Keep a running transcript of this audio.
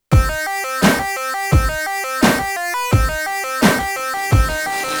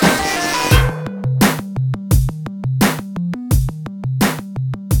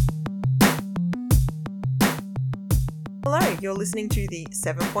listening to the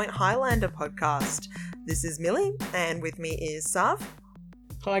 7 Point Highlander podcast. This is Millie, and with me is Sav.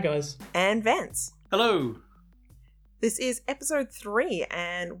 Hi guys. And Vance. Hello. This is episode 3,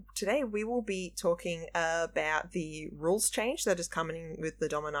 and today we will be talking about the rules change that is coming with the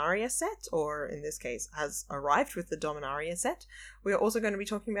Dominaria set, or in this case, has arrived with the Dominaria set. We are also going to be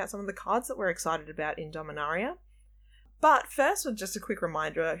talking about some of the cards that we're excited about in Dominaria. But first, just a quick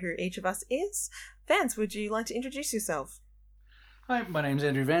reminder who each of us is. Vance, would you like to introduce yourself? Hi, my name's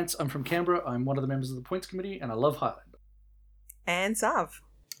Andrew Vance. I'm from Canberra. I'm one of the members of the Points Committee, and I love Highlander. And Sav.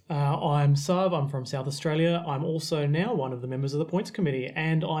 I'm Sav. I'm from South Australia. I'm also now one of the members of the Points Committee,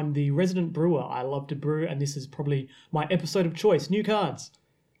 and I'm the resident brewer. I love to brew, and this is probably my episode of choice. New cards.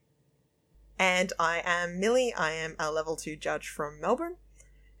 And I am Millie. I am a level 2 judge from Melbourne.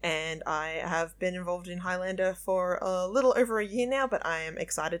 And I have been involved in Highlander for a little over a year now, but I am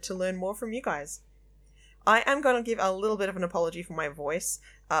excited to learn more from you guys. I am going to give a little bit of an apology for my voice.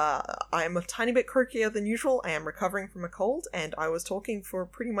 I am a tiny bit croakier than usual. I am recovering from a cold, and I was talking for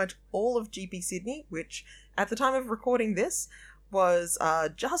pretty much all of GP Sydney, which at the time of recording this was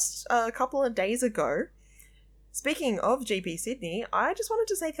just a couple of days ago. Speaking of GP Sydney, I just wanted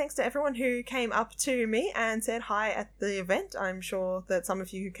to say thanks to everyone who came up to me and said hi at the event. I'm sure that some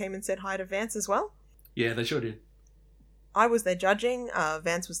of you who came and said hi to Vance as well. Yeah, they sure did. I was there judging,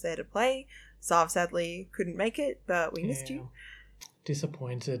 Vance was there to play. Sav sadly couldn't make it, but we missed you.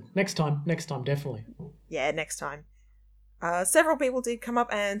 Disappointed. Next time, definitely. Yeah, next time. Several people did come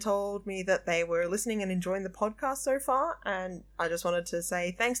up and told me that they were listening and enjoying the podcast so far, and I just wanted to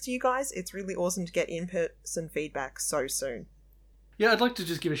say thanks to you guys. It's really awesome to get in-person feedback so soon. Yeah, I'd like to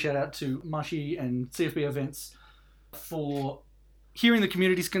just give a shout out to Mashi and CFB events for hearing the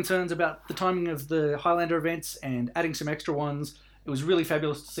community's concerns about the timing of the Highlander events and adding some extra ones. It was really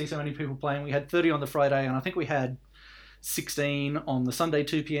fabulous to see so many people playing. We had 30 on the Friday, and I think we had 16 on the Sunday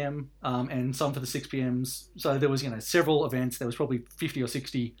 2 p.m. And some for the 6 p.m s. So there was, several events. There was probably 50 or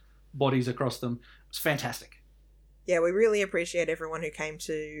 60 bodies across them. It was fantastic. Yeah, we really appreciate everyone who came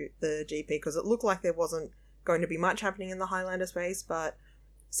to the GP, because it looked like there wasn't going to be much happening in the Highlander space, but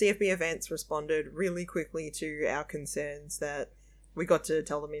CFB events responded really quickly to our concerns that we got to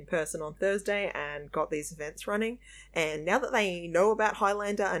tell them in person on Thursday and got these events running. And now that they know about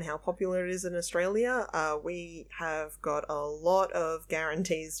Highlander and how popular it is in Australia, we have got a lot of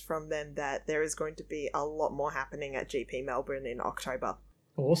guarantees from them that there is going to be a lot more happening at GP Melbourne in October.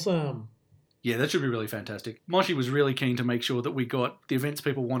 Awesome. Yeah, that should be really fantastic. Moshi was really keen to make sure that we got the events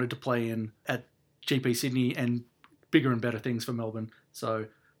people wanted to play in at GP Sydney and bigger and better things for Melbourne. So,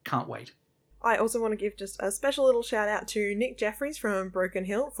 can't wait. I also want to give just a special little shout out to Nick Jeffries from Broken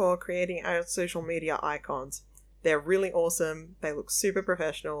Hill for creating our social media icons. They're really awesome. They look super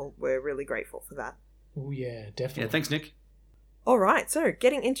professional. We're really grateful for that. Oh yeah, definitely. Yeah, thanks, Nick. Alright, so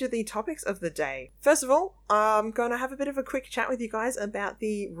getting into the topics of the day. First of all, I'm going to have a bit of a quick chat with you guys about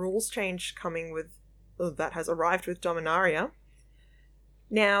the rules change coming with that has arrived with Dominaria.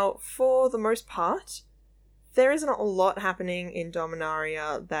 Now, for the most part, there isn't a lot happening in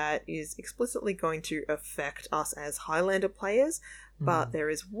Dominaria that is explicitly going to affect us as Highlander players, but there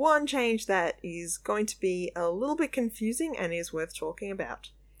is one change that is going to be a little bit confusing and is worth talking about.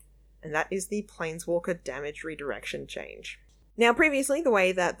 And that is the Planeswalker damage redirection change. Now, previously, the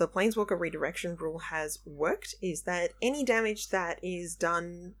way that the Planeswalker redirection rule has worked is that any damage that is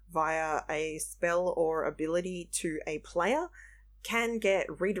done via a spell or ability to a player can get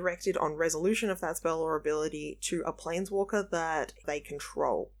redirected on resolution of that spell or ability to a planeswalker that they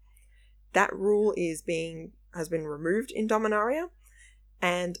control. That rule has been removed in Dominaria,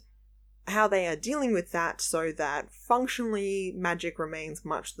 and how they are dealing with that so that functionally Magic remains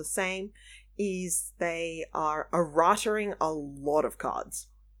much the same is they are erratering a lot of cards.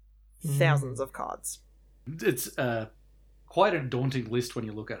 Thousands of cards. It's quite a daunting list when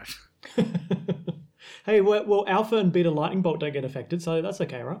you look at it. Hey, well, Alpha and Beta Lightning Bolt don't get affected, so that's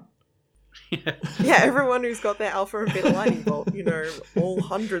okay, right? Yeah, everyone who's got their Alpha and Beta Lightning Bolt, all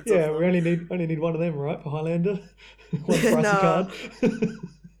hundreds of them. Yeah, we only need one of them, right, for Highlander? One pricey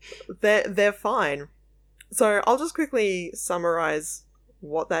card. They're fine. So I'll just quickly summarize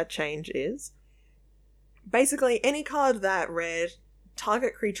what that change is. Basically, any card that read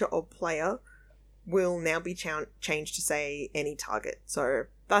target creature or player will now be changed to say any target. So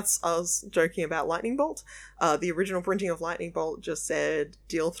that's us joking about Lightning Bolt. The original printing of Lightning Bolt just said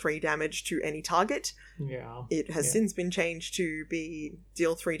deal 3 damage to any target. Yeah. It has since been changed to be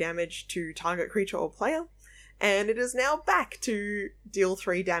deal 3 damage to target creature or player. And it is now back to deal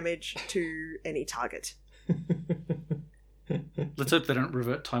 3 damage to any target. Let's hope they don't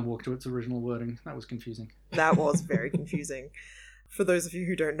revert Time Walk to its original wording. That was confusing. That was very confusing. For those of you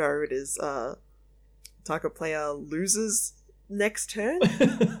who don't know, it is target player loses next turn,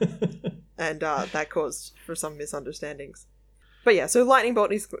 and that caused for some misunderstandings. But yeah, so Lightning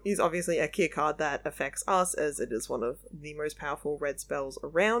Bolt is obviously a key card that affects us, as it is one of the most powerful red spells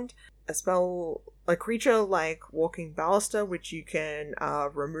around. A creature like Walking Ballista, which you can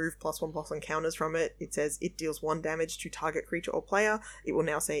remove +1/+1 counters from it. It says it deals 1 damage to target creature or player. It will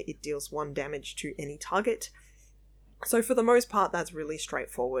now say it deals 1 damage to any target. So for the most part, that's really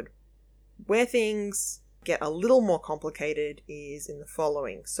straightforward. Where things get a little more complicated is in the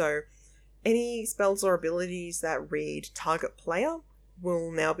following. So any spells or abilities that read target player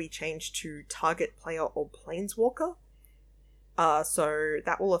will now be changed to target player or planeswalker. So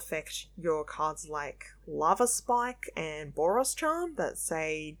that will affect your cards like Lava Spike and Boros Charm that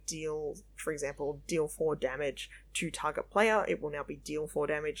say deal 4 damage to target player. It will now be deal 4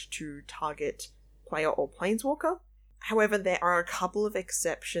 damage to target player or planeswalker. However, there are a couple of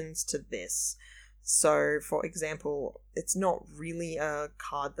exceptions to this. So, for example, it's not really a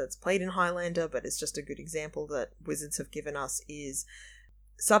card that's played in Highlander, but it's just a good example that Wizards have given us is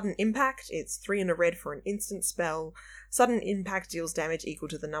Sudden Impact. It's 3 and a red for an instant spell. Sudden Impact deals damage equal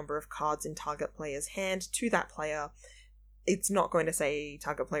to the number of cards in target player's hand to that player. It's not going to say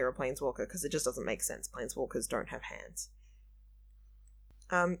target player or planeswalker because it just doesn't make sense. Planeswalkers don't have hands.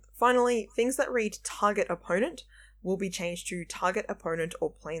 Finally, things that read target opponent will be changed to target opponent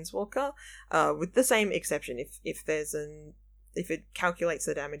or planeswalker, with the same exception. If it calculates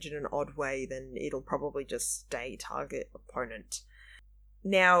the damage in an odd way, then it'll probably just stay target opponent.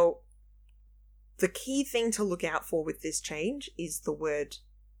 Now, the key thing to look out for with this change is the word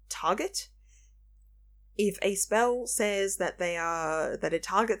target. If a spell says that it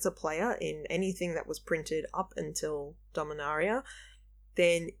targets a player in anything that was printed up until Dominaria,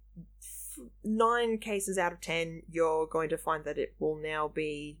 then 9 cases out of 10, you're going to find that it will now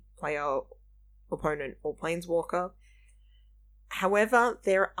be player, opponent, or planeswalker. However,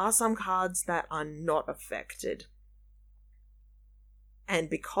 there are some cards that are not affected. And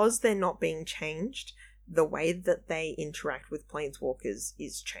because they're not being changed, the way that they interact with planeswalkers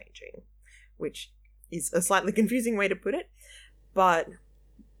is changing, which is a slightly confusing way to put it. But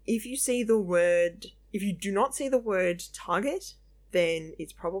if you do not see the word target, then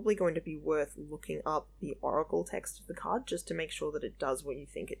it's probably going to be worth looking up the oracle text of the card just to make sure that it does what you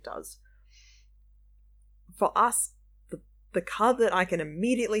think it does. For us, the card that I can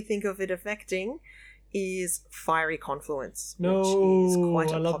immediately think of it affecting is Fiery Confluence, which is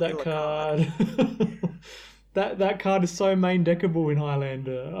quite a I love that popular card. That card is so main deckable in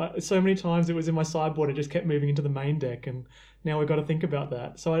Highlander. So many times it was in my sideboard, it just kept moving into the main deck, and now we've got to think about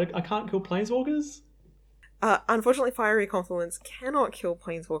that. So I can't kill planeswalkers? Unfortunately, Fiery Confluence cannot kill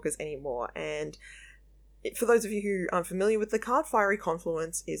planeswalkers anymore, and for those of you who aren't familiar with the card, Fiery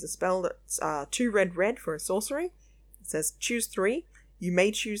Confluence is a spell that's 2 red for a sorcery. It says choose 3. You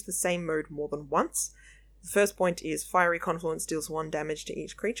may choose the same mode more than once. The first point is Fiery Confluence deals 1 damage to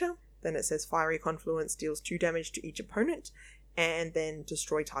each creature. Then it says Fiery Confluence deals 2 damage to each opponent, and then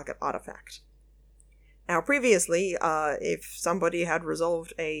destroy target artifact. Now, previously, if somebody had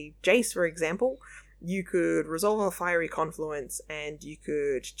resolved a Jace, for example, you could resolve a Fiery Confluence and you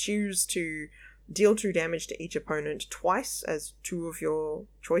could choose to deal 2 damage to each opponent twice as 2 of your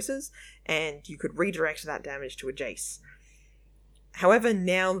choices, and you could redirect that damage to a Jace. However,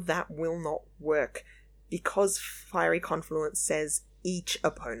 now that will not work because Fiery Confluence says each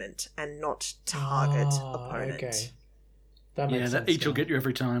opponent and not target opponent. Okay. That makes sense. Each will get you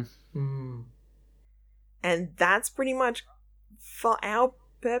every time. And that's pretty much, for our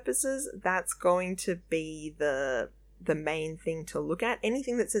purposes, that's going to be the main thing to look at.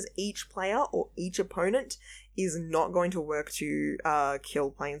 Anything that says each player or each opponent is not going to work to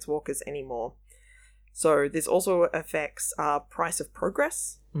kill planeswalkers anymore. So this also affects Price of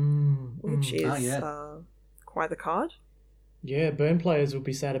Progress, which is quite the card. Yeah, burn players will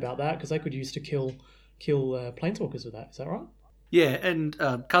be sad about that because they could use to kill planeswalkers with that. Is that right? Yeah, and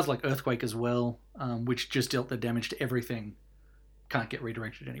cards like Earthquake as well, which just dealt the damage to everything, can't get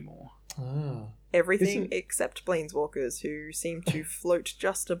redirected anymore. Everything except planeswalkers, who seem to float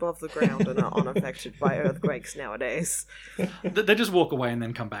just above the ground and are unaffected by earthquakes nowadays. They just walk away and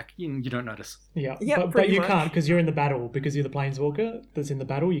then come back. You don't notice. Yeah, yep, but you can't because you're in the battle. Because you're the planeswalker that's in the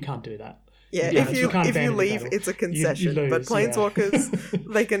battle, you can't do that. Yeah, if you leave, it's a concession. You lose, but planeswalkers,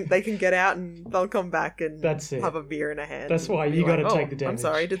 they can get out and they'll come back and have a beer in a hand. That's why you got to take the damage. I'm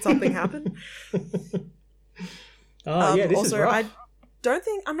sorry, did something happen? This also, is rough.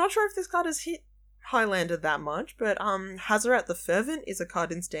 I'm not sure if this card has hit Highlander that much, but Hazaret the Fervent is a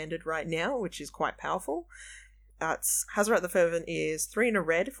card in Standard right now, which is quite powerful. Hazaret the Fervent is 3 and a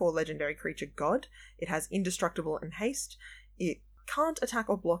red for legendary creature god. It has indestructible and haste. It can't attack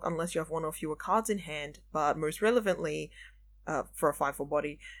or block unless you have 1 or fewer cards in hand, but most relevantly, for a 5/4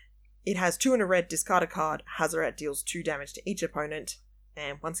 body, it has 2 and a red, discard a card. Hazaret deals 2 damage to each opponent,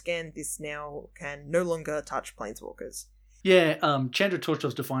 and once again, this now can no longer touch Planeswalkers. Yeah, Chandra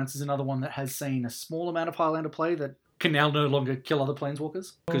Torchos Defiance is another one that has seen a small amount of Highlander play that can now no longer kill other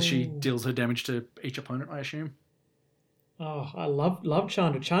Planeswalkers, because she deals her damage to each opponent, I assume. Oh, I love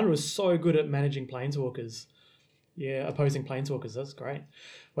Chandra. Chandra is so good at managing Planeswalkers. Yeah, opposing Planeswalkers. That's great.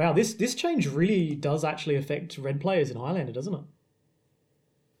 Wow, this change really does actually affect red players in Highlander, doesn't it?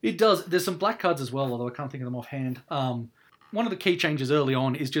 It does. There's some black cards as well, although I can't think of them offhand. One of the key changes early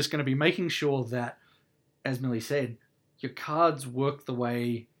on is just going to be making sure that, as Millie said, your cards work the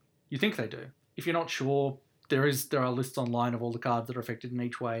way you think they do. If you're not sure, there are lists online of all the cards that are affected in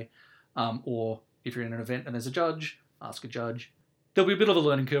each way. Or if you're in an event and there's a judge, ask a judge. There'll be a bit of a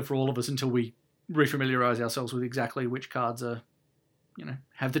learning curve for all of us until we refamiliarize ourselves with exactly which cards are,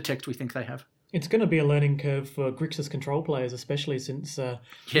 have the text we think they have. It's going to be a learning curve for Grixis control players, especially since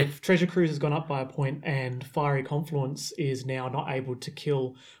if Treasure Cruise has gone up by a point and Fiery Confluence is now not able to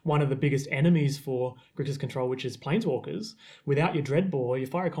kill one of the biggest enemies for Grixis control, which is Planeswalkers. Without your Dreadbore, your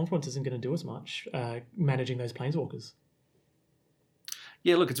Fiery Confluence isn't going to do as much managing those Planeswalkers.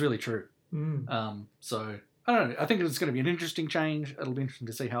 Yeah, look, it's really true. So, I don't know. I think it's going to be an interesting change. It'll be interesting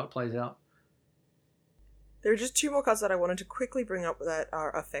to see how it plays out. There are just 2 more cards that I wanted to quickly bring up that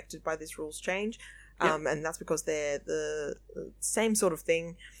are affected by this rules change, and that's because they're the same sort of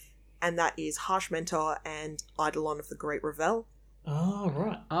thing, and that is Harsh Mentor and Eidolon of the Great Revel. Oh,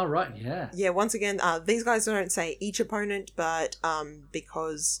 right. Oh, right, yeah. Yeah, once again, these guys don't say each opponent, but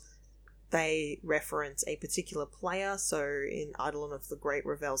because they reference a particular player, so in Eidolon of the Great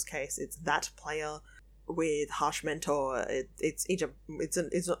Revel's case, it's that player. With Harsh Mentor, it's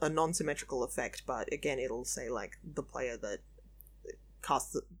a non-symmetrical effect, but again, it'll say like the player that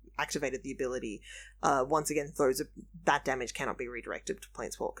activated the ability. Once again, that damage cannot be redirected to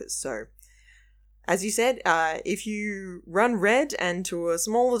Planeswalkers. So, as you said, if you run red and to a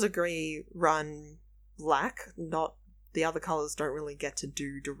smaller degree run black, not the other colors don't really get to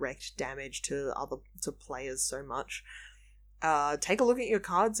do direct damage to players so much. Take a look at your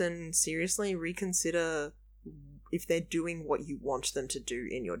cards and seriously reconsider if they're doing what you want them to do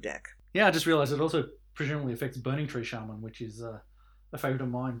in your deck. Yeah, I just realised it also presumably affects Burning Tree Shaman, which is a favourite of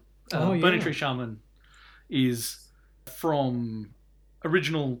mine. Burning Tree Shaman is from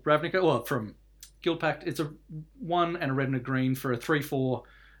original Ravnica, or from Guild Pact. It's a 1 and a red and a green for a 3/4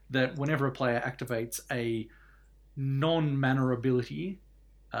 that whenever a player activates a non-mana ability,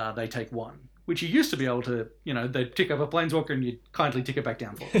 they take 1. Which you used to be able to, they'd tick up a Planeswalker and you'd kindly tick it back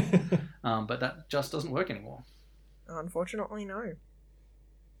down for them. But that just doesn't work anymore. Unfortunately, no.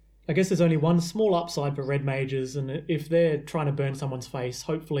 I guess there's only one small upside for red mages, and if they're trying to burn someone's face,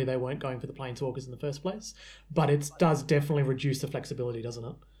 hopefully they weren't going for the Planeswalkers in the first place. But it does definitely reduce the flexibility, doesn't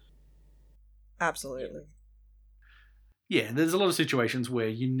it? Absolutely. Yeah, there's a lot of situations where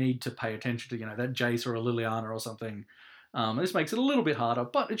you need to pay attention to, that Jace or a Liliana or something. This makes it a little bit harder,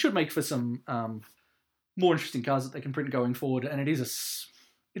 but it should make for some more interesting cards that they can print going forward. And it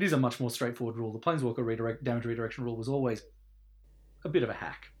is a much more straightforward rule. The Planeswalker damage redirection rule was always a bit of a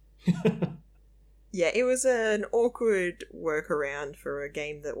hack. Yeah, it was an awkward workaround for a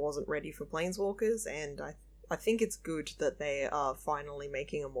game that wasn't ready for Planeswalkers, and I think it's good that they are finally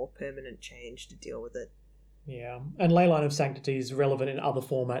making a more permanent change to deal with it. Yeah, and Leyline of Sanctity is relevant in other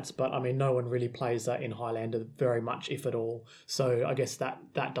formats, but I mean, no one really plays that in Highlander very much, if at all. So I guess that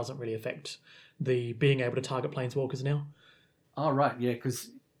doesn't really affect the being able to target Planeswalkers now. Oh, right, yeah, because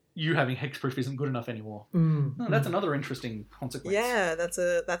you having Hexproof isn't good enough anymore. That's another interesting consequence. Yeah, that's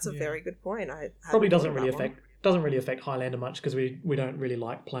a very good point. Probably doesn't really affect Highlander much because we don't really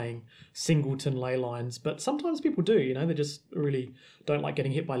like playing singleton ley lines, but sometimes people do. They just really don't like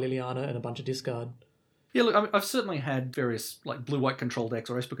getting hit by Liliana and a bunch of discard. Yeah, look, I've certainly had various like blue-white control decks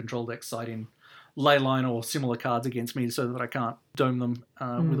or Esper control decks side in Leyline or similar cards against me so that I can't dome them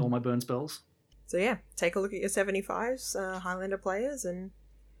with all my burn spells. So yeah, take a look at your 75s, Highlander players, and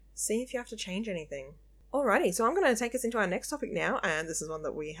see if you have to change anything. Alrighty, so I'm going to take us into our next topic now, and this is one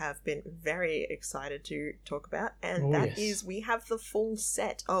that we have been very excited to talk about, and is we have the full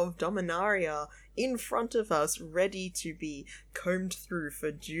set of Dominaria in front of us, ready to be combed through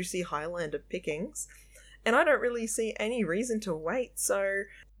for juicy Highlander pickings. And I don't really see any reason to wait, so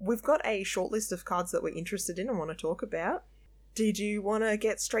we've got a short list of cards that we're interested in and want to talk about. Did you want to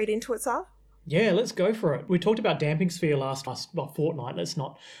get straight into it, Sav? Yeah, let's go for it. We talked about Damping Sphere last fortnight. Let's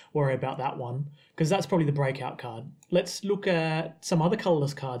not worry about that one because that's probably the breakout card. Let's look at some other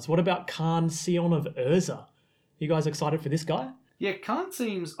colourless cards. What about Khan Sion of Urza? You guys excited for this guy? Yeah, Khan's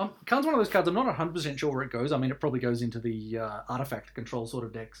one of those cards. I'm not 100% sure where it goes. I mean, it probably goes into the artifact control sort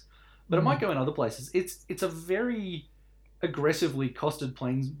of decks, but it might go in other places. It's a very aggressively costed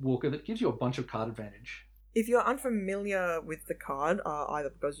Planeswalker that gives you a bunch of card advantage. If you're unfamiliar with the card, either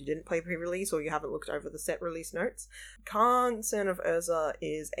because you didn't play pre-release or you haven't looked over the set release notes, Khan, Son of Urza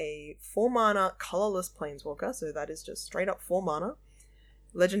is a 4-mana colorless Planeswalker, so that is just straight up 4 mana.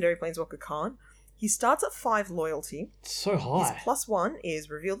 Legendary Planeswalker Khan. He starts at 5 loyalty. So high. His +1 is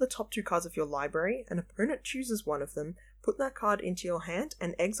reveal the top 2 cards of your library. An opponent chooses one of them, put that card into your hand,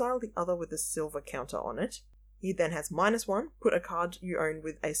 and exile the other with a silver counter on it. He then has -1, put a card you own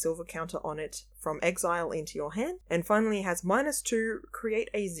with a silver counter on it from exile into your hand. And finally he has -2, create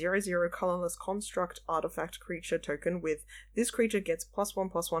a 0/0 colorless construct artifact creature token with this creature gets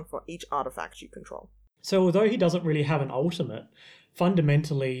 +1/+1 for each artifact you control. So although he doesn't really have an ultimate,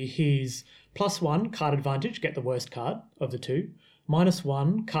 fundamentally he's +1 card advantage, get the worst card of the two.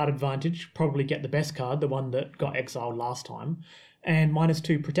 -1 card advantage, probably get the best card, the one that got exiled last time. And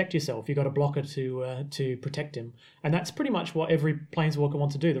 -2 protect yourself. You've got a blocker to protect him. And that's pretty much what every Planeswalker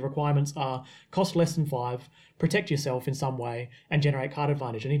wants to do. The requirements are cost less than 5, protect yourself in some way, and generate card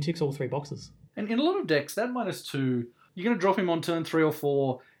advantage. And he ticks all 3 boxes. And in a lot of decks, that -2, you're going to drop him on turn 3 or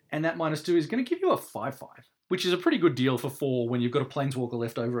 4, and that -2 is going to give you a 5/5, which is a pretty good deal for 4 when you've got a Planeswalker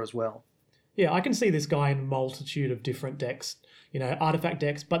left over as well. Yeah, I can see this guy in a multitude of different decks, artifact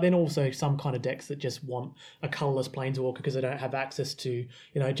decks, but then also some kind of decks that just want a colourless Planeswalker because they don't have access to,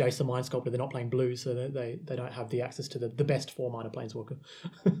 Jace the Mind Sculptor. They're not playing blue, so they don't have the access to the best 4-mana Planeswalker.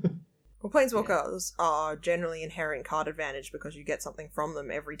 Well, Planeswalkers are generally inherent card advantage because you get something from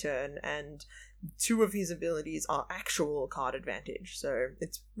them every turn, and 2 of his abilities are actual card advantage, so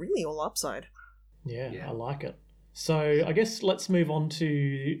it's really all upside. Yeah, I like it. So I guess let's move on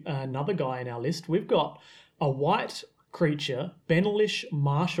to another guy in our list. We've got a white creature, Benalish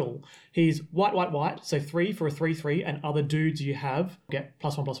Marshall. He's white, so 3 for a 3/3, and other dudes you have get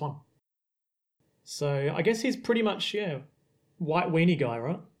 +1/+1. So I guess he's pretty much, white weenie guy,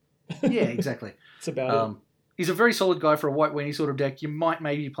 right? Yeah, exactly. It's about it. He's a very solid guy for a white weenie sort of deck. You might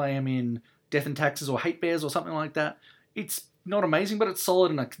maybe play him in Death and Taxes or Hate Bears or something like that. It's not amazing, but it's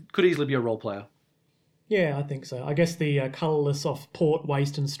solid and it could easily be a role player. Yeah, I think so. I guess the colourless off Port,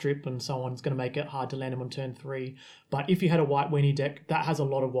 Waste and Strip and so on is going to make it hard to land him on turn 3. But if you had a white weenie deck that has a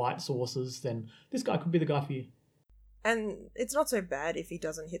lot of white sources, then this guy could be the guy for you. And it's not so bad if he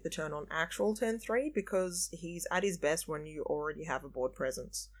doesn't hit the turn on actual turn 3, because he's at his best when you already have a board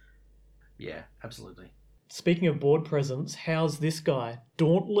presence. Yeah, absolutely. Speaking of board presence, how's this guy?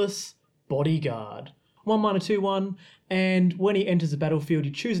 Dauntless Bodyguard. 1 mana 2/1, and when he enters the battlefield,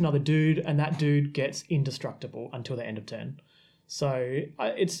 you choose another dude, and that dude gets indestructible until the end of turn. So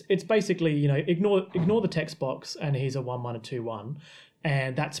it's basically, ignore the text box, and he's a 1 mana 2/1,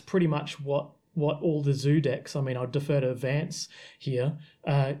 and that's pretty much what all the zoo decks. I mean, I'll defer to Vance here.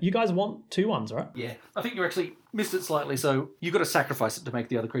 You guys want 2/1s, right? Yeah, I think you actually missed it slightly. So you got to sacrifice it to make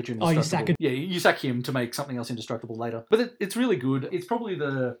the other creature indestructible. You sack it. Yeah, you sack him to make something else indestructible later. But it's really good. It's probably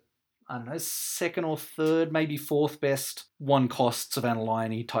the, I don't know, 2nd or 3rd, maybe 4th best 1 cost Savannah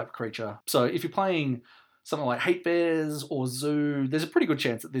Lion-y type creature. So if you're playing something like Hate Bears or Zoo, there's a pretty good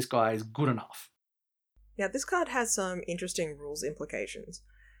chance that this guy is good enough. Yeah, this card has some interesting rules implications.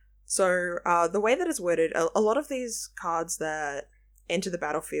 So the way that it's worded, a lot of these cards that enter the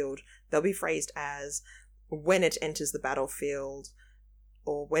battlefield, they'll be phrased as when it enters the battlefield,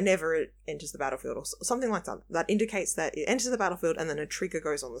 or whenever it enters the battlefield, or something like that. That indicates that it enters the battlefield and then a trigger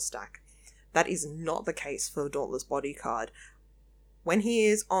goes on the stack. That is not the case for Dauntless Bodyguard. When he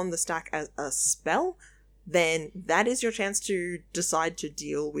is on the stack as a spell, then that is your chance to decide to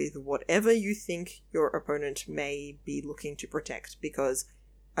deal with whatever you think your opponent may be looking to protect, because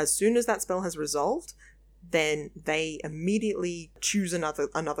as soon as that spell has resolved, then they immediately choose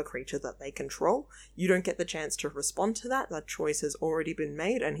another creature that they control. You don't get the chance to respond to that. That choice has already been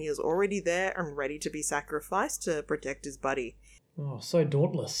made, and he is already there and ready to be sacrificed to protect his buddy. Oh, so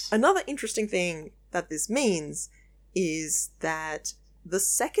dauntless. Another interesting thing that this means is that the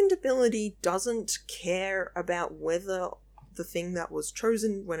second ability doesn't care about whether the thing that was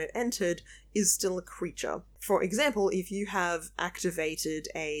chosen when it entered is still a creature. For example, if you have activated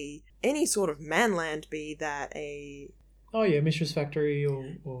any sort of manland, be that Mishra's Factory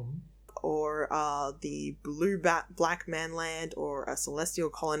or the black manland or a celestial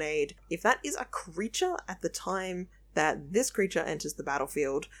colonnade, if that is a creature at the time that this creature enters the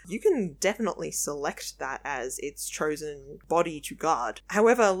battlefield, you can definitely select that as its chosen body to guard.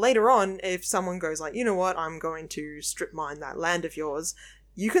 However, later on, if someone goes like, you know what, I'm going to strip mine that land of yours,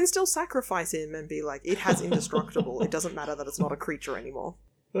 you can still sacrifice him and be like, it has indestructible. It doesn't matter that it's not a creature anymore.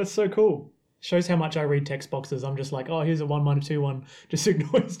 That's so cool. Shows how much I read text boxes. I'm just like, oh, here's a 1-1, 2-1. Just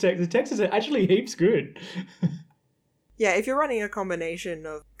ignore his text. The text is actually heaps good. Yeah, if you're running a combination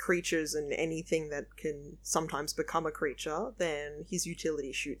of creatures and anything that can sometimes become a creature, then his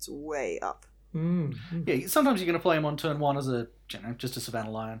utility shoots way up. Yeah, sometimes you're going to play him on turn 1 as just a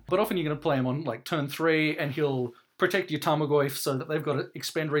Savannah Lion. But often you're going to play him on like turn 3 and he'll protect your Tarmogoyf so that they've got to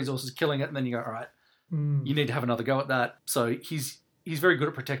expend resources killing it, and then you go, all right, you need to have another go at that. So he's very good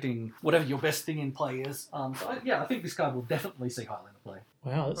at protecting whatever your best thing in play is. I think this card will definitely see Highlander play.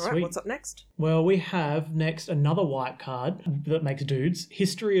 Wow, that's Alright, sweet. what's up next? Well, we have next another white card that makes dudes,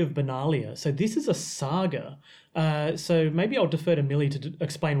 History of Benalia. So this is a saga. So maybe I'll defer to Millie to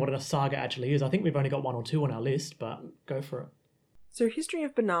explain what a saga actually is. I think we've only got 1 or 2 on our list, but go for it. So History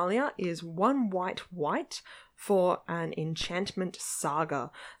of Benalia is 1 white for an enchantment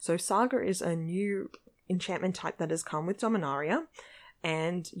saga. So saga is a new enchantment type that has come with Dominaria,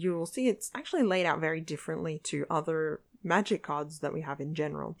 and you'll see it's actually laid out very differently to other magic cards that we have in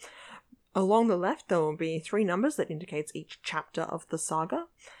general. Along the left there will be 3 numbers that indicates each chapter of the saga,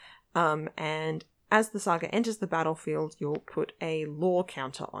 and as the saga enters the battlefield you'll put a lore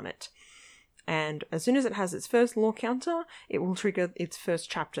counter on it, and as soon as it has its first lore counter it will trigger its first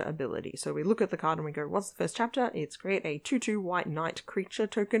chapter ability. So we look at the card and we go, what's the first chapter? It's create a 2/2 white knight creature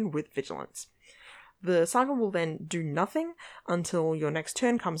token with vigilance. The saga will then do nothing until your next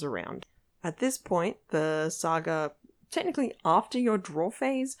turn comes around. At this point, the saga, technically after your draw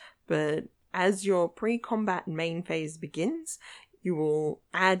phase, but as your pre-combat main phase begins, you will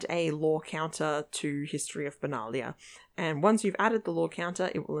add a lore counter to History of Benalia. And once you've added the lore counter,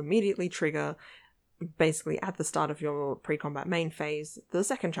 it will immediately trigger, basically at the start of your pre-combat main phase, the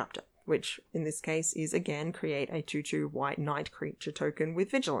second chapter, which in this case is again create a 2/2 white knight creature token with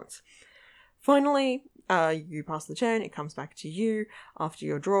vigilance. Finally, you pass the turn, it comes back to you after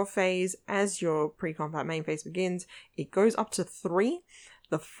your draw phase. As your pre-combat main phase begins, it goes up to 3.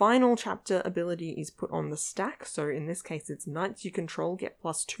 The final chapter ability is put on the stack, so in this case it's knights you control get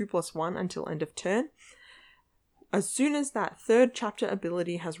 +2/+1 until end of turn. As soon as that third chapter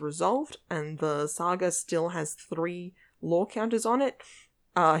ability has resolved and the saga still has 3 lore counters on it,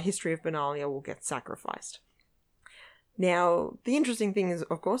 History of Benalia will get sacrificed. Now, the interesting thing is,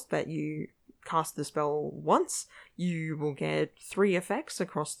 of course, that you cast the spell once, you will get 3 effects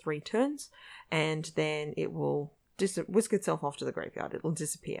across 3 turns, and then it will whisk itself off to the graveyard. It will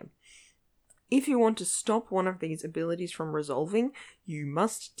disappear. If you want to stop one of these abilities from resolving, you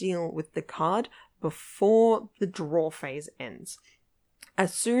must deal with the card before the draw phase ends.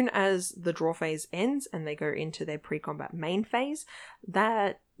 As soon as the draw phase ends and they go into their pre-combat main phase,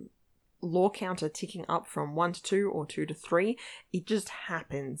 that lore counter ticking up from 1 to 2 or 2 to 3, it just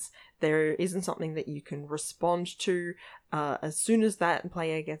happens. There isn't something that you can respond to. As soon as that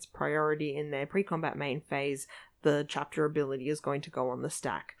player gets priority in their pre-combat main phase, the chapter ability is going to go on the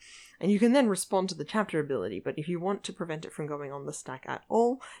stack. And you can then respond to the chapter ability, but if you want to prevent it from going on the stack at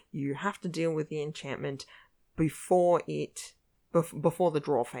all, you have to deal with the enchantment before the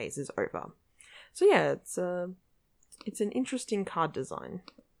draw phase is over. So yeah, it's an interesting card design.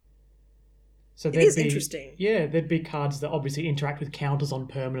 So it is interesting. Yeah, there'd be cards that obviously interact with counters on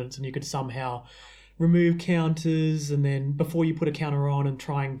permanents, and you could somehow remove counters, and then before you put a counter on and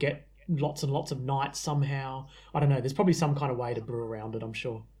try and get lots and lots of knights somehow. I don't know, there's probably some kind of way to brew around it, I'm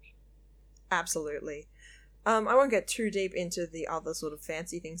sure. Absolutely. I won't get too deep into the other sort of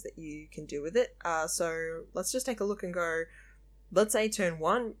fancy things that you can do with it. So let's just take a look and go, let's say turn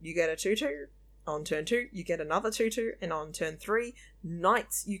 1, you get a 2/2. On turn 2, you get another 2/2, and on turn 3,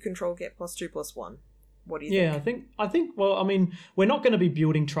 knights you control get +2/+1. What do you think? I think. Well, I mean, we're not going to be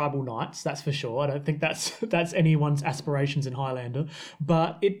building tribal knights, that's for sure. I don't think that's anyone's aspirations in Highlander,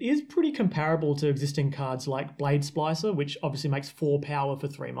 but it is pretty comparable to existing cards like Blade Splicer, which obviously makes 4 power for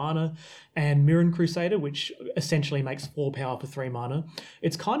 3 mana, and Mirren Crusader, which essentially makes 4 power for 3 mana.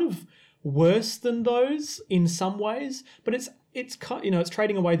 It's kind of worse than those in some ways, but it's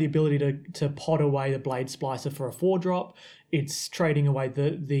trading away the ability to pot away the Blade Splicer for a 4-drop. It's trading away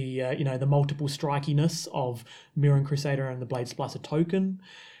the multiple strikiness of Mirren Crusader and the Blade Splicer token.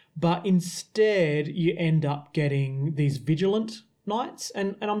 But instead, you end up getting these Vigilant Knights,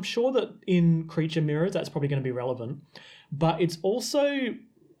 and I'm sure that in Creature Mirrors that's probably going to be relevant. But it's also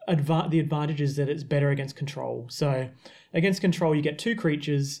the advantage is that it's better against control. So against control, you get 2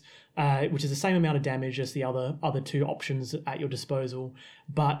 creatures. which is the same amount of damage as the other two options at your disposal,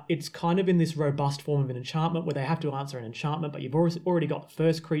 but it's kind of in this robust form of an enchantment where they have to answer an enchantment, but you've already got the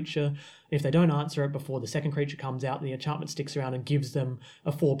first creature. If they don't answer it before the second creature comes out, the enchantment sticks around and gives them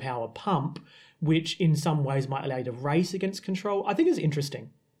a 4-power pump, which in some ways might allow you to race against control. I think is interesting.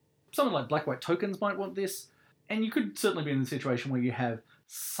 Something like black-white tokens might want this, and you could certainly be in the situation where you have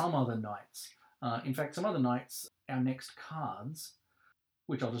some other knights. In fact, some other knights, our next cards,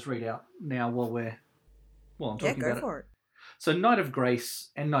 which I'll just read out now while I'm talking about it. Go for it. So Knight of Grace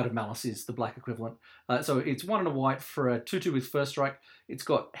and Knight of Malice is the black equivalent. So it's 1 and a white for a 2/2 with first strike. It's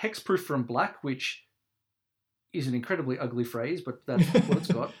got hexproof from black, which is an incredibly ugly phrase, but that's what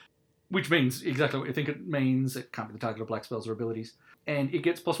it's got. Which means exactly what you think it means. It can't be the target of black spells or abilities. And it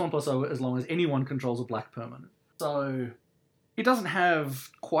gets +1/+0 as long as anyone controls a black permanent. So it doesn't have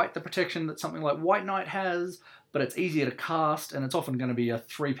quite the protection that something like White Knight has, but it's easier to cast, and it's often going to be a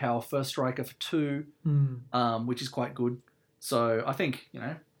 3-power first striker for 2, which is quite good. So I think,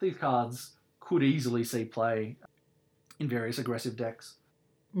 these cards could easily see play in various aggressive decks.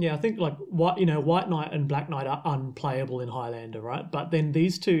 Yeah, I think White Knight and Black Knight are unplayable in Highlander, right? But then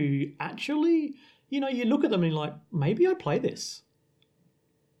these two actually, you look at them and you're like, maybe I'd play this.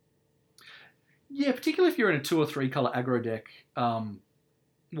 Yeah, particularly if you're in a 2 or 3 color aggro deck,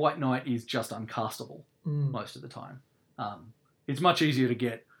 White Knight is just uncastable most of the time. It's much easier to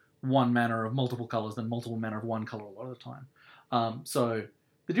get 1 mana of multiple colors than multiple mana of 1 color a lot of the time. So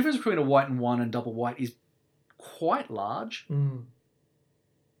the difference between a white and 1 and double white is quite large.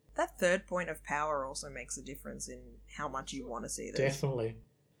 That third point of power also makes a difference in how much you want to see this. Definitely.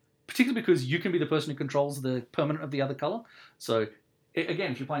 Particularly because you can be the person who controls the permanent of the other color. So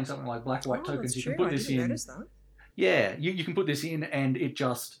again, if you're playing something like black-white tokens, you can put this in. Notice that. Yeah, you can put this in and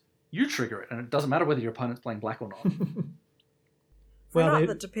you trigger it, and it doesn't matter whether your opponent's playing black or not. For an art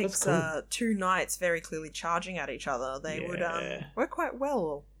that depicts two knights very clearly charging at each other, they would work quite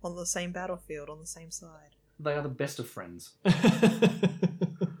well on the same battlefield, on the same side. They are the best of friends.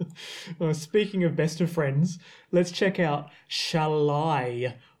 Well, speaking of best of friends, let's check out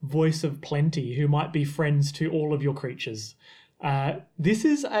Shalai, Voice of Plenty, who might be friends to all of your creatures. This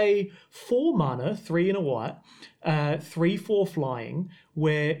is a 4 mana, 3 and a white, 3/4 flying,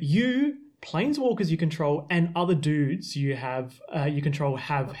 where you, planeswalkers you control, and other dudes you control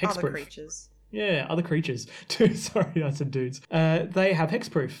have hexproof. Other creatures. Yeah, other creatures. Sorry, I said dudes. They have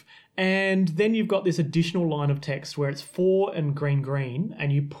hexproof. And then you've got this additional line of text where it's 4 and green,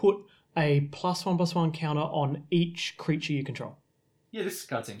 and you put a +1/+1 counter on each creature you control. Yeah, this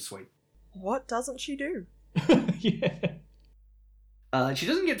card seems sweet. What doesn't she do? Yeah. She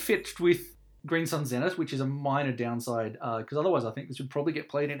doesn't get fetched with Green Sun Zenith, which is a minor downside, because otherwise I think this would probably get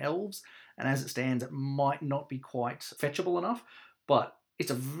played in Elves, and as it stands, it might not be quite fetchable enough, but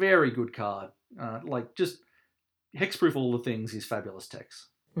it's a very good card. Just hexproof all the things is fabulous text.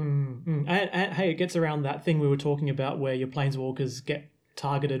 And hey, it gets around that thing we were talking about where your planeswalkers get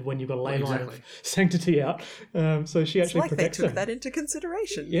targeted when you've got a ley line of sanctity out. So she actually protects them. They took that into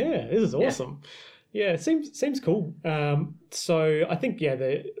consideration. Yeah, this is awesome. Yeah, it seems cool. So I think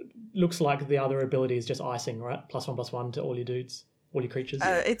looks like the other ability is just icing, right? +1/+1 to all your dudes, all your creatures.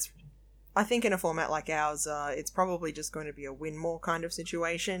 I think in a format like ours, it's probably just going to be a win more kind of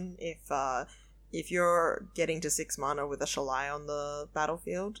situation. If you're getting to 6 mana with a Shalai on the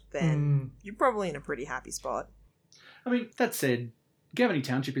battlefield, then you're probably in a pretty happy spot. I mean, that said, Gavany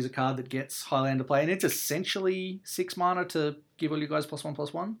Township is a card that gets Highlander play, and it's essentially 6 mana to give all you guys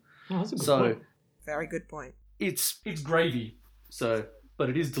 +1/+1. Oh, that's a good point. Very good point. It's gravy, but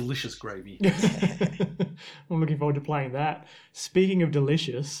it is delicious gravy. I'm looking forward to playing that. Speaking of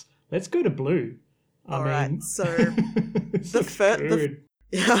delicious, let's go to blue. Alright, so the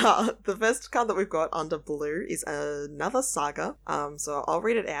first card that we've got under blue is another saga. So I'll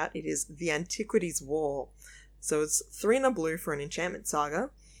read it out. It is The Antiquities War. So it's 3 and a blue for an enchantment saga.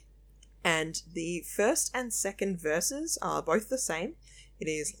 And the first and second verses are both the same. It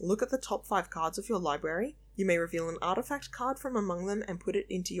is, look at the top 5 cards of your library. You may reveal an artifact card from among them and put it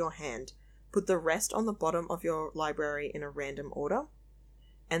into your hand. Put the rest on the bottom of your library in a random order.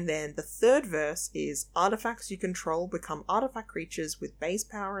 And then the third verse is, artifacts you control become artifact creatures with base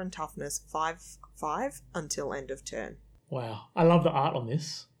power and toughness 5/5 until end of turn. Wow, I love the art on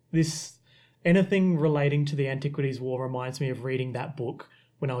this. Anything relating to the Antiquities War reminds me of reading that book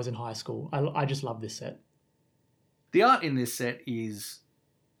when I was in high school. I just love this set. The art in this set is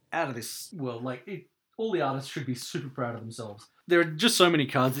out of this world. All the artists should be super proud of themselves. There are just so many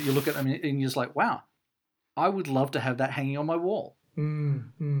cards that you look at them and you're just like, wow, I would love to have that hanging on my wall.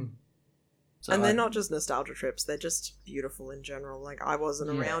 So and they're not just nostalgia trips, they're just beautiful in general. Like, I wasn't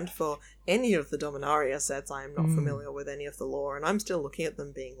around for any of the Dominaria sets. I am not familiar with any of the lore, and I'm still looking at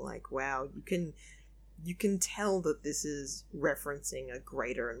them being like, wow, you can tell that this is referencing a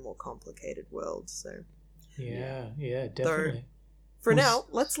greater and more complicated world. So yeah, definitely. For now,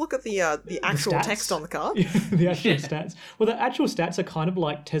 let's look at the actual text on the card. The actual stats. Well, the actual stats are kind of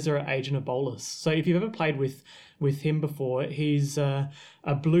like Tezzeret, Agent of Bolas. So if you've ever played with him before, he's a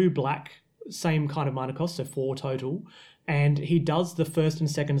blue-black, same kind of mana cost, so 4 total. And he does the first and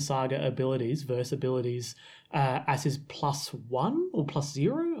second saga abilities, verse abilities, as his +1 or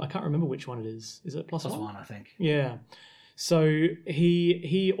 +0. I can't remember which one it is. Is it +1? +1, I think. Yeah. So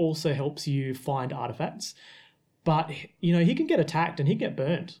he also helps you find artifacts. But, you know, he can get attacked and he can get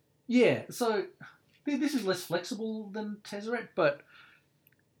burnt. Yeah, so this is less flexible than Tezzeret, but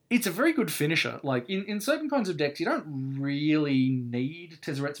it's a very good finisher. Like, in certain kinds of decks, you don't really need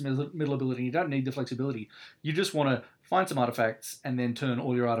Tezzeret's middle ability. You don't need the flexibility. You just want to find some artifacts and then turn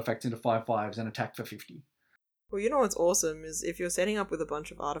all your artifacts into 5/5s and attack for 50. Well, you know what's awesome is if you're setting up with a bunch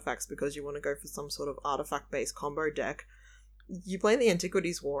of artifacts because you want to go for some sort of artifact-based combo deck, you play the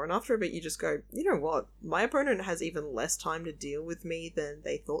Antiquities War, and after a bit you just go, you know what, my opponent has even less time to deal with me than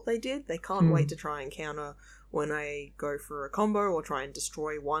they thought they did. They can't wait to try and counter when I go for a combo or try and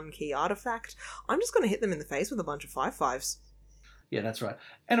destroy one key artifact. I'm just going to hit them in the face with a bunch of 5/5s. Yeah, that's right.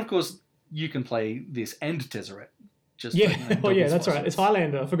 And of course, you can play this and Tezzeret. Just that's right. It's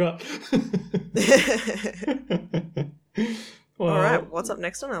Highlander, I forgot. Well, alright, what's up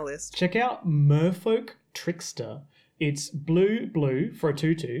next on our list? Check out Merfolk Trickster. It's blue for a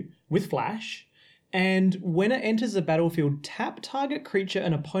 2/2 with flash, and when it enters the battlefield, tap target creature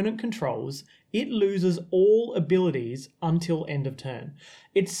an opponent controls. It loses all abilities until end of turn.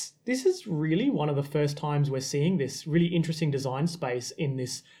 This is really one of the first times we're seeing this really interesting design space in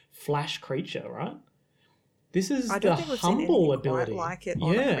this flash creature, right? This is the humble ability. Quite like it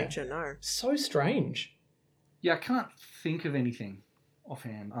on a creature, no. So strange. Yeah, I can't think of anything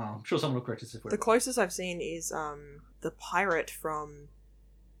offhand. I'm sure someone will correct us if we're... The closest I've seen is the pirate from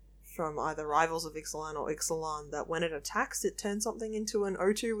either Rivals of Ixalan or Ixalan, that when it attacks, it turns something into an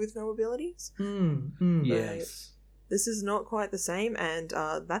O2 with no abilities. Yes. This is not quite the same, and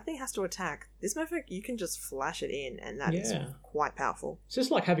that thing has to attack. This Merfolk, you can just flash it in, and that is quite powerful. It's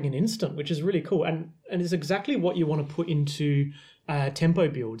just like having an instant, which is really cool, and it's exactly what you want to put into tempo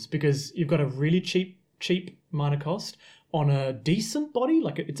builds, because you've got a really cheap mana cost on a decent body,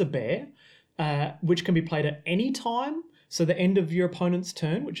 like it's a bear, which can be played at any time. So the end of your opponent's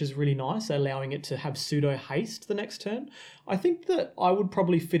turn, which is really nice, allowing it to have pseudo haste the next turn. I think that I would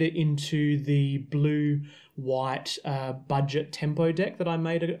probably fit it into the blue-white budget tempo deck that I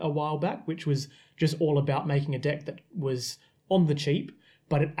made a while back, which was just all about making a deck that was on the cheap,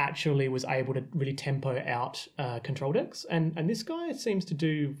 but it actually was able to really tempo out control decks. And this guy seems to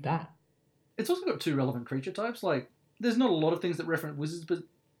do that. It's also got 2 relevant creature types. Like, there's not a lot of things that reference wizards, but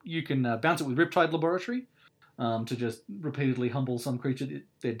you can bounce it with Riptide Laboratory. To just repeatedly humble some creature,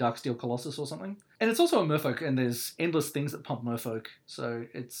 their Darksteel Colossus or something. And it's also a Merfolk, and there's endless things that pump Merfolk, so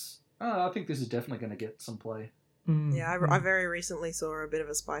it's... I think this is definitely going to get some play. Yeah, I very recently saw a bit of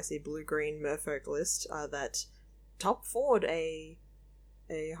a spicy blue-green Merfolk list that top forward a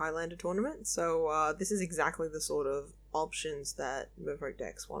Highlander tournament, so this is exactly the sort of options that Merfolk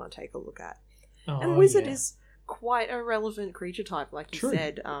decks want to take a look at. And Wizard is quite a relevant creature type, like you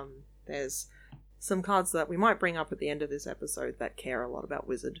said. There's some cards that we might bring up at the end of this episode that care a lot about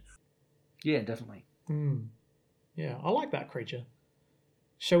Wizard. Yeah, definitely. Yeah, I like that creature.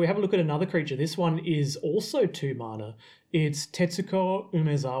 Shall we have a look at another creature? This one is also 2 mana. It's Tetsuko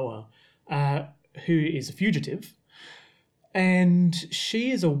Umezawa, who is a fugitive. And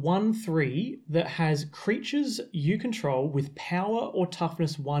she is a 1/3 that has creatures you control with power or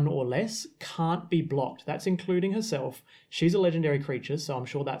toughness 1 or less can't be blocked. That's including herself. She's a legendary creature, so I'm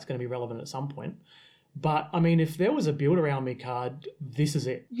sure that's going to be relevant at some point. But, I mean, if there was a build around me card, this is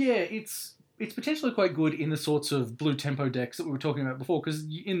it. Yeah, it's potentially quite good in the sorts of blue tempo decks that we were talking about before, because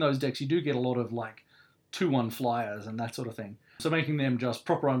in those decks you do get a lot of, like, 2/1 flyers and that sort of thing. So making them just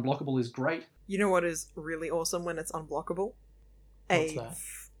proper unblockable is great. You know what is really awesome when it's unblockable? What's that?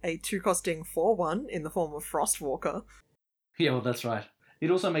 A 2-costing 4/1 in the form of Frostwalker. Yeah, well, that's right.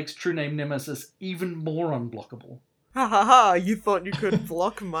 It also makes True Name Nemesis even more unblockable. Ha ha ha! You thought you could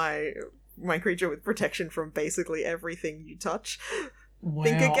block my creature with protection from basically everything you touch? Wow,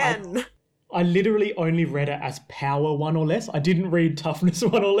 Think again! I literally only read it as power 1 or less. I didn't read toughness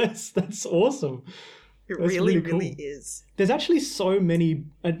 1 or less. That's awesome. It That's really cool. is. There's actually so many,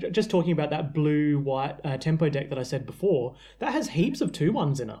 just talking about that blue-white tempo deck that I said before, that has heaps of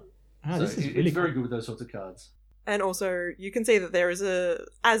 2/1s in it. Ah, So this is it's really very cool. good with those sorts of cards. And also, you can see that there is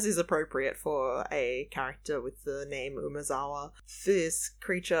as is appropriate for a character with the name Umezawa, this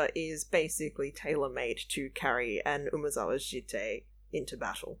creature is basically tailor-made to carry an Umezawa Jite into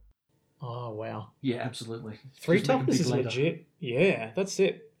battle. Oh, wow. Yeah, absolutely. 3 Just make 'em toughness big is later. legit. Yeah, that's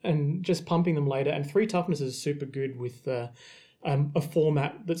it. And just pumping them later. And 3 toughness is super good with a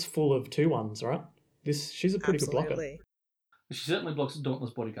format that's full of 2-1s, right? She's a pretty good blocker. Absolutely. She certainly blocks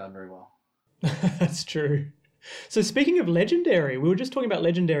Dauntless Bodyguard very well. That's true. So speaking of legendary, we were just talking about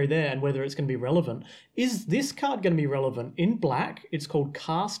legendary there and whether it's going to be relevant. Is this card going to be relevant? In black, it's called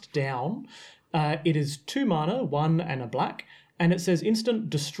Cast Down. It is 2 mana, 1 and a black, and it says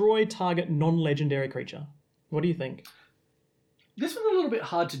instant destroy target non-legendary creature. What do you think? This one's a little bit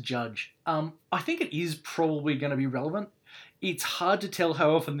hard to judge. I think it is probably going to be relevant. It's hard to tell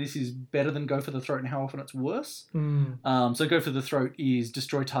how often this is better than Go for the Throat and how often it's worse. So Go for the Throat is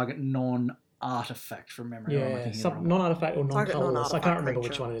destroy target non-artifact from memory. Or am I Yeah, thinking of it wrong? non-artifact or Target non-colorless. I non-artifact can't remember which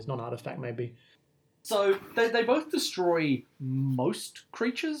creature. one it is. Non-artifact, maybe. So they both destroy most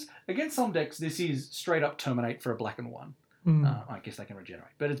creatures. Against some decks, this is straight up terminate for a black and 1. I guess they can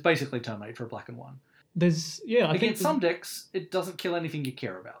regenerate, but it's basically terminate for a black and 1. I think Against some decks, it doesn't kill anything you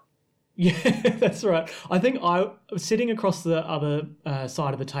care about. Yeah, that's right. I think I was sitting across the other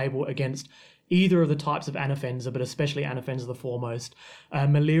side of the table against either of the types of Anafenza, but especially Anafenza the foremost.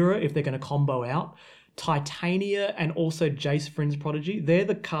 Melira, if they're going to combo out. Titania and also Jace Vryn's Prodigy. They're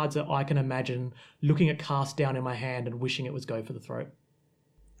the cards that I can imagine looking at Cast Down in my hand and wishing it was Go for the Throat.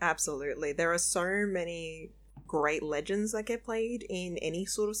 Absolutely. There are so many great legends that get played in any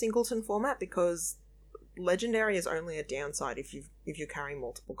sort of singleton format because legendary is only a downside if you're carrying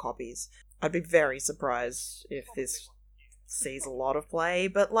multiple copies. I'd be very surprised if this sees a lot of play,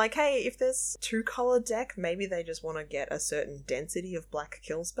 but like, hey, if there's 2-color deck, maybe they just want to get a certain density of black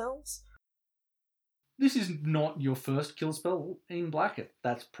kill spells. This is not your first kill spell in black.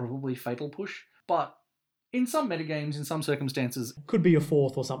 That's probably Fatal Push. But in some metagames, in some circumstances... Could be a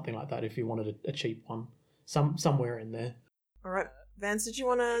 4th or something like that if you wanted a cheap one. Somewhere in there. Alright, Vance, did you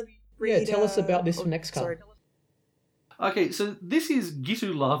want to read... Yeah, tell us about this next card. Okay, so this is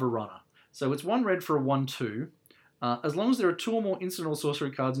Gitu Lava Runner. So it's 1 red for a 1/2. As long as there are 2 or more instant or sorcery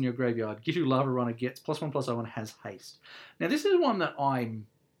cards in your graveyard, Gitu Lava Runner gets +1/+0 and has haste. Now this is one that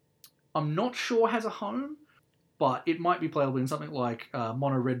I'm not sure has a home, but it might be playable in something like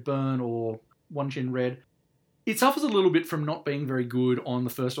Mono Red Burn or One Chin Red. It suffers a little bit from not being very good on the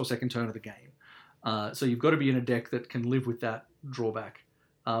first or second turn of the game. So you've got to be in a deck that can live with that drawback.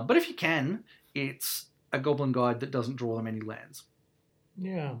 But if you can, it's a Goblin Guide that doesn't draw them any lands.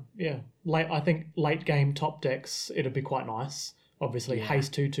 Yeah. I think late game top decks, it'd be quite nice. Obviously,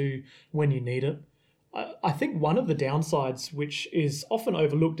 haste 2/2 when you need it. I think one of the downsides, which is often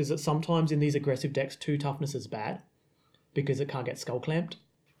overlooked, is that sometimes in these aggressive decks, 2 toughness is bad because it can't get skull clamped.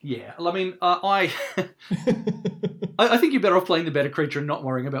 Yeah, I mean, I think you're better off playing the better creature and not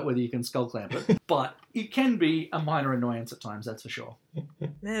worrying about whether you can skull clamp it. But it can be a minor annoyance at times, that's for sure.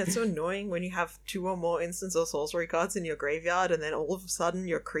 Man, it's so annoying when you have 2 or more instants or sorcery cards in your graveyard and then all of a sudden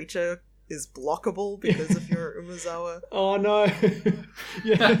your creature is blockable because of your Umezawa. Oh no!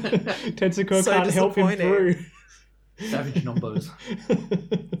 Yeah, Tetsuko So can't help him through. Savage Nombos.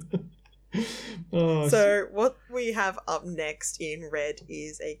 So what we have up next in red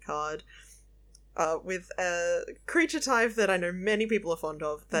is a card with a creature type that I know many people are fond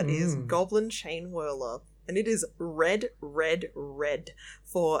of, that is Goblin Chain Whirler. And it is red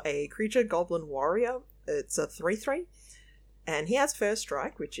for a creature Goblin Warrior. It's a 3/3. And he has First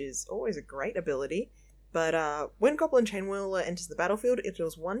Strike, which is always a great ability. But when Goblin Chain Whirler enters the battlefield, it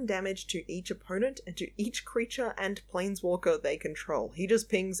deals 1 damage to each opponent and to each creature and planeswalker they control. He just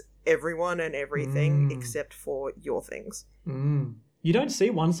pings everyone and everything except for your things. You don't see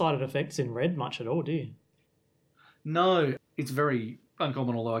one-sided effects in red much at all, do you? No, it's very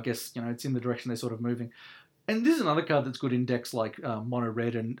uncommon, although I guess, it's in the direction they're sort of moving. And this is another card that's good in decks like Mono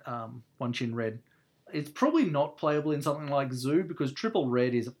Red and One Chin Red. It's probably not playable in something like Zoo because triple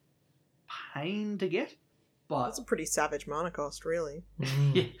red is a pain to get. But That's a pretty savage mana cost, really.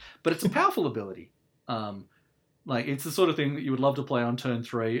 yeah, but it's a powerful ability. It's the sort of thing that you would love to play on turn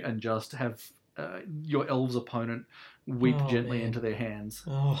 3 and just have your elves opponent weep gently into their hands.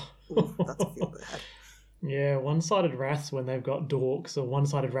 Oh, Ooh, that's feel bad. Yeah, one-sided wraths when they've got dorks, or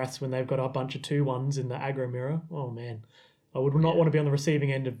one-sided wraths when they've got a bunch of 2/1s in the aggro mirror. Oh man, I would not want to be on the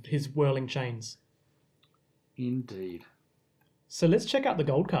receiving end of his whirling chains. Indeed. So let's check out the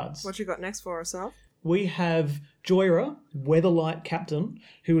gold cards. What you got next for us, Alf? We have Joyra, Weatherlight Captain,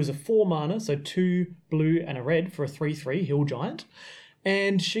 who is a 4 mana, so 2 blue and a red for a 3/3 hill giant.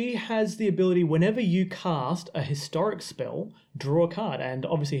 And she has the ability, whenever you cast a historic spell, draw a card. And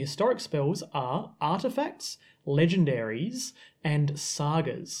obviously historic spells are artifacts, legendaries, and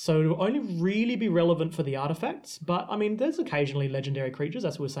sagas. So it'll only really be relevant for the artifacts, but I mean, there's occasionally legendary creatures,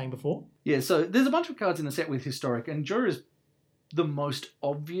 as we were saying before. Yeah, so there's a bunch of cards in the set with historic, and Jura is the most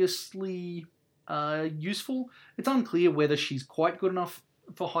obviously useful. It's unclear whether she's quite good enough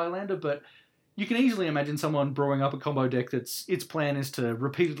for Highlander, but you can easily imagine someone brewing up a combo deck that's its plan is to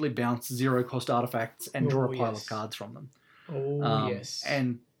repeatedly bounce zero-cost artifacts and draw a pile of cards from them. Yes.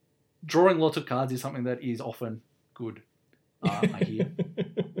 And drawing lots of cards is something that is often good, I hear.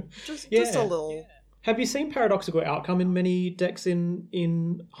 Just a little. Yeah. Have you seen Paradoxical Outcome in many decks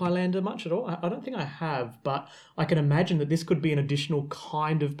in Highlander much at all? I don't think I have, but I can imagine that this could be an additional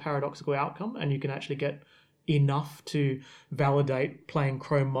kind of Paradoxical Outcome, and you can actually get enough to validate playing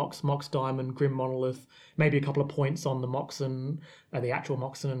Chrome Mox, Mox Diamond, Grim Monolith, maybe a couple of points on the Moxen, the actual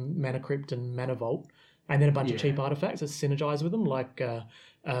Moxen, Mana Crypt and Mana Vault, and then a bunch of cheap artifacts that synergize with them, like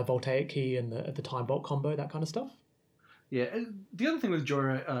Voltaic Key and the Time Vault combo, that kind of stuff. Yeah, the other thing with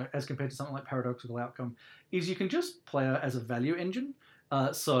Jora, as compared to something like Paradoxical Outcome, is you can just play her as a value engine.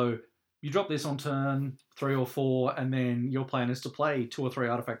 So you drop this on turn 3 or 4, and then your plan is to play 2 or 3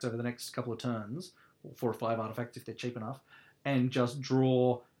 artifacts over the next couple of turns, or 4 or 5 artifacts if they're cheap enough, and just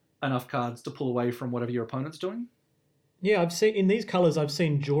draw enough cards to pull away from whatever your opponent's doing. Yeah, I've seen in these colours. I've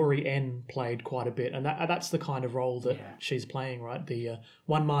seen Jory N played quite a bit, and that's the kind of role that she's playing, right? The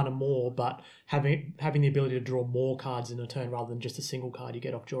 1 mana more, but having the ability to draw more cards in a turn rather than just a single card you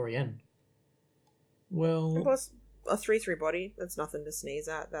get off Jory N. Well, and plus a 3/3 body. That's nothing to sneeze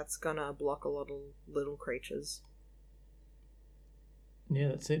at. That's gonna block a lot of little creatures. Yeah,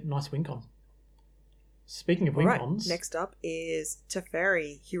 that's it. Nice win con. Speaking of win cons, next up is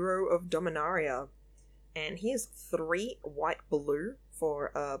Teferi, Hero of Dominaria. And he is 3 white-blue for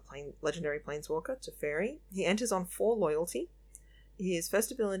a legendary Planeswalker, Teferi. He enters on 4 loyalty. His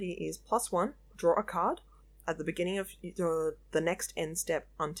first ability is +1, draw a card. At the beginning of the next end step,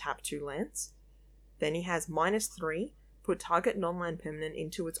 untap 2 lands. Then he has -3, put target non-land permanent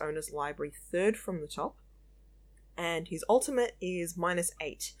into its owner's library 3rd from the top. And his ultimate is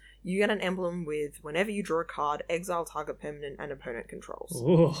 -8. You get an emblem with, whenever you draw a card, exile target permanent and opponent controls.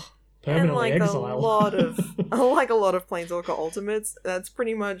 Ooh. Permanently and exile. a lot of Planeswalker ultimates, that's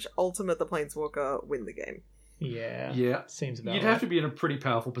pretty much ultimate the Planeswalker win the game. Yeah. Seems about You'd right. have to be in a pretty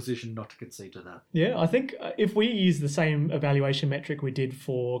powerful position not to concede to that. Yeah, I think if we use the same evaluation metric we did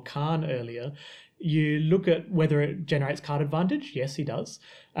for Khan earlier, you look at whether it generates card advantage. Yes, he does.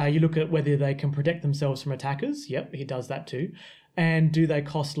 You look at whether they can protect themselves from attackers. Yep, he does that too. And do they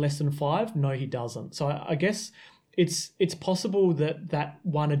cost less than 5? No, he doesn't. So I guess it's possible that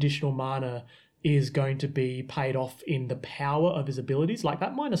 1 additional mana is going to be paid off in the power of his abilities. Like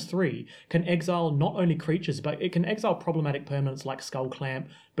that -3 can exile not only creatures, but it can exile problematic permanents like Skull Clamp,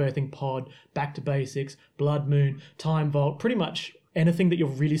 Birthing Pod, Back to Basics, Blood Moon, Time Vault, pretty much anything that you're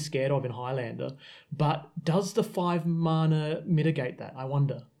really scared of in Highlander. But does the 5 mana mitigate that? I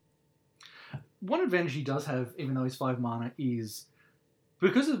wonder. One advantage he does have, even though he's 5 mana, is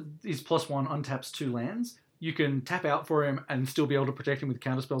because of his +1 untaps 2 lands, you can tap out for him and still be able to protect him with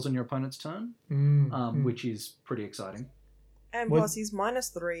counterspells on your opponent's turn, which is pretty exciting. And plus, his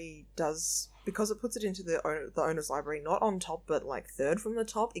 -3 does, because it puts it into the owner's library, not on top, but like 3rd from the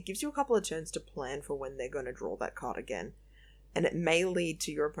top, it gives you a couple of turns to plan for when they're going to draw that card again. And it may lead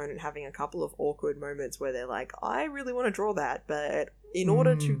to your opponent having a couple of awkward moments where they're like, I really want to draw that, but in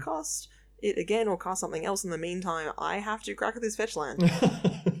order to cast it again or cast something else in the meantime, I have to crack this fetch land.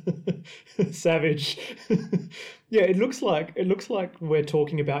 Savage. Yeah, it looks like we're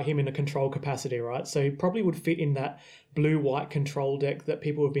talking about him in a control capacity, right? So he probably would fit in that blue-white control deck that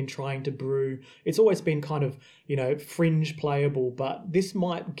people have been trying to brew. It's always been kind of, fringe playable, but this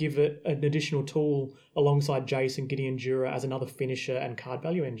might give it an additional tool alongside Jace and Gideon Jura as another finisher and card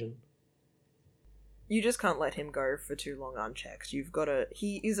value engine. You just can't let him go for too long unchecked.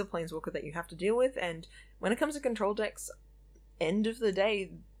 He is a Planeswalker that you have to deal with, and when it comes to control decks, end of the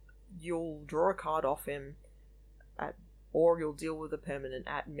day, you'll draw a card off him, or you'll deal with a permanent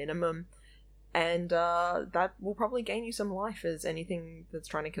at minimum, and that will probably gain you some life, as anything that's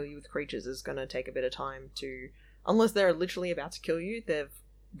trying to kill you with creatures is going to take a bit of time to... Unless they're literally about to kill you, they've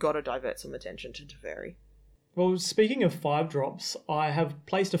got to divert some attention to Teferi. Well, speaking of 5-drops, I have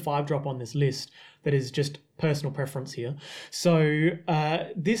placed a 5-drop on this list that is just personal preference here. So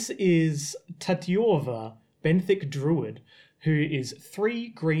this is Tatiorva, Benthic Druid, who is 3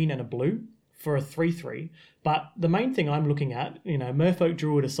 green and a blue for a 3/3. But the main thing I'm looking at, Merfolk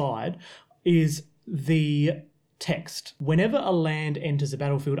Druid aside, is the text. Whenever a land enters the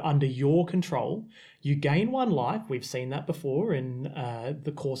battlefield under your control, you gain 1 life. We've seen that before in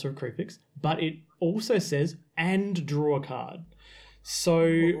the Courser of Kruphix, but it also says, and draw a card. So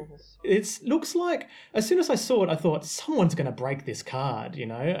it looks like, as soon as I saw it, I thought, someone's going to break this card, you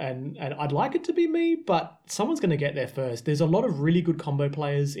know, and I'd like it to be me, but someone's going to get there first. There's a lot of really good combo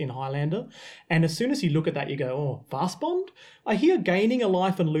players in Highlander, and as soon as you look at that, you go, oh, Fast Bond? I hear gaining a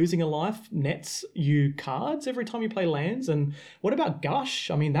life and losing a life nets you cards every time you play lands, and what about Gush?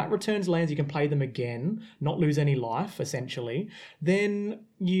 I mean, that returns lands, you can play them again, not lose any life, essentially. Then,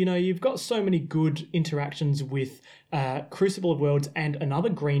 you know, you've got so many good interactions with Crucible of Worlds and another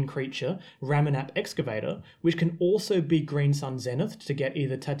green creature, Ramunap Excavator, which can also be Green Sun Zenith to get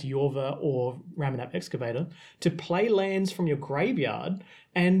either Tatyova or Ramunap Excavator, to play lands from your graveyard.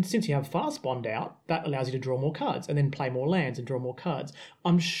 And since you have Fast Bond out, that allows you to draw more cards and then play more lands and draw more cards.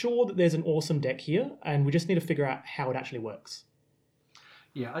 I'm sure that there's an awesome deck here, and we just need to figure out how it actually works.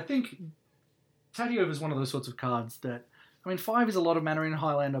 Yeah, I think Tatyova is one of those sorts of cards that, I mean, 5 is a lot of mana in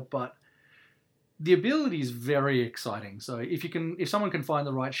Highlander, but the ability is very exciting. So if someone can find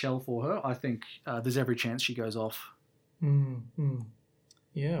the right shell for her, I think there's every chance she goes off.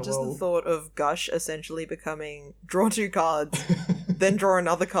 Yeah, just the thought of Gush essentially becoming draw 2 cards, then draw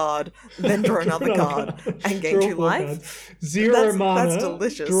another card, then draw another card, and gain 2 life. Cards. 0 mana. That's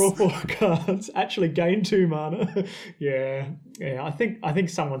delicious. Draw 4 cards. Actually gain 2 mana. yeah. I think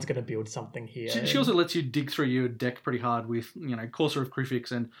someone's going to build something here. She also lets you dig through your deck pretty hard with, you know, Courser of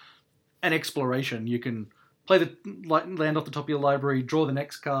Kruphix and exploration. You can play the land off the top of your library, draw the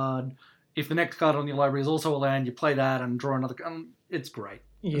next card. If the next card on your library is also a land, you play that and draw another. It's great.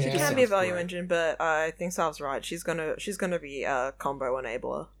 Yeah. She can be a value engine, but I think Sal's right. She's gonna be a combo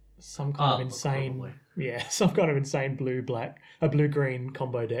enabler. Some kind of insane, probably. Some kind of insane blue green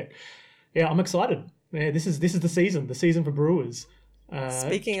combo deck. Yeah, I'm excited. Yeah, this is the season for Brewers.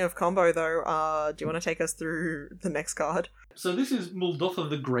 Speaking of combo, though, do you want to take us through the next card? So this is Muldrotha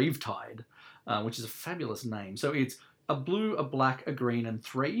the Gravetide, which is a fabulous name. So it's a blue, a black, a green, and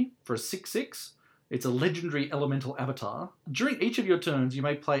 3 for a 6/6. It's a legendary elemental avatar. During each of your turns, you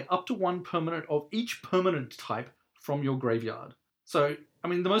may play up to 1 permanent of each permanent type from your graveyard. So, I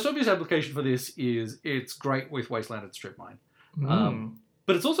mean, the most obvious application for this is it's great with Wasteland and Strip Mine.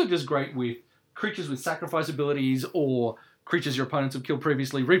 But it's also just great with creatures with sacrifice abilities or creatures your opponents have killed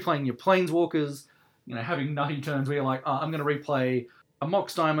previously, replaying your Planeswalkers, you know, having nutty turns where you're like, I'm going to replay a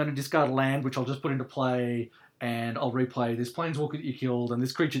Mox Diamond and discard a land, which I'll just put into play, and I'll replay this Planeswalker that you killed and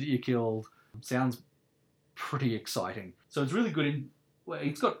this creature that you killed. Sounds pretty exciting. So it's really good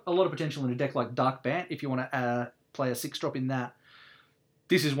it's got a lot of potential in a deck like Dark Bant if you want to play a 6-drop in that.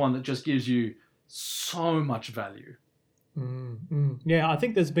 This is one that just gives you so much value. Yeah, I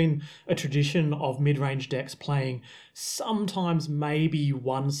think there's been a tradition of mid-range decks playing sometimes maybe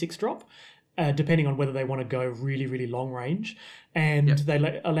 1 6-drop, depending on whether they want to go really, really long range, and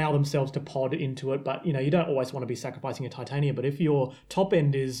they allow themselves to pod into it. But, you know, you don't always want to be sacrificing a Titania, but if your top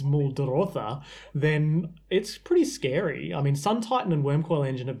end is Muldrotha, then it's pretty scary. I mean, Sun Titan and Wormcoil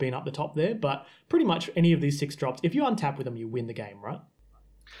Engine have been up the top there, but pretty much any of these 6-drops, if you untap with them, you win the game, right?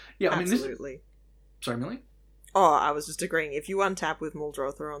 Yeah, I mean, absolutely. Sorry, Millie? Oh, I was just agreeing. If you untap with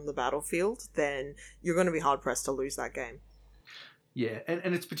Muldrotha on the battlefield, then you're going to be hard-pressed to lose that game. Yeah,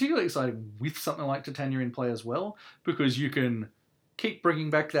 and it's particularly exciting with something like Titania in play as well, because you can keep bringing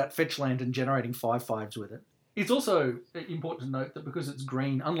back that fetch land and generating 5/5s with it. It's also important to note that because it's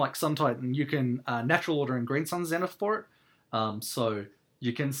green, unlike Sun Titan, you can natural order and Green Sun Zenith for it. So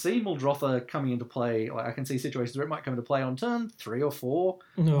you can see Muldrotha coming into play. Like, I can see situations where it might come into play on turn 3 or 4,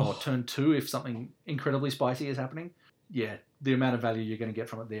 or turn 2 if something incredibly spicy is happening. Yeah, the amount of value you're going to get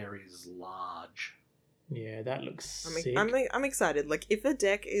from it there is large. Yeah, that looks sick. I'm excited. Like, if a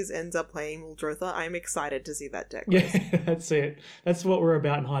deck ends up playing Muldrotha, I'm excited to see that deck. Yeah, that's it. That's what we're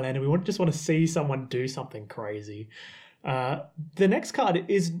about in Highlander. We just want to see someone do something crazy. The next card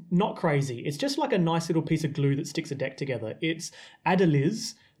is not crazy. It's just like a nice little piece of glue that sticks a deck together. It's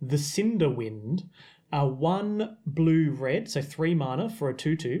Adeliz, the Cinderwind, 1 blue-red, so 3 mana for a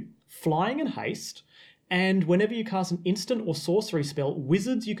 2/2, flying and haste. And whenever you cast an instant or sorcery spell,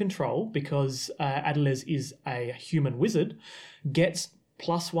 wizards you control, because Adeliz is a human wizard, gets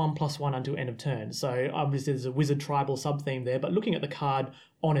 +1/+1 until end of turn. So obviously there's a wizard tribal sub-theme there, but looking at the card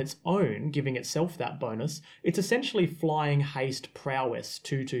on its own, giving itself that bonus, it's essentially flying, haste, prowess,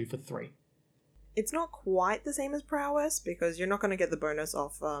 2/2 for 3. It's not quite the same as prowess, because you're not going to get the bonus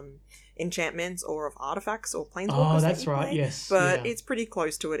off enchantments or of artifacts or planeswalkers. Oh, that's right. Yes, but it's pretty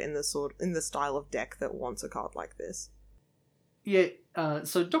close to it in the style of deck that wants a card like this. Yeah.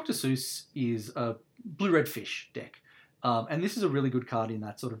 So Dr. Seuss is a Blue-Red Fish deck. And this is a really good card in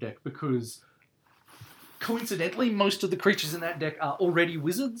that sort of deck because coincidentally, most of the creatures in that deck are already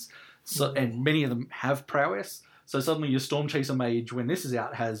wizards, and many of them have prowess. So suddenly your Storm Chaser Mage, when this is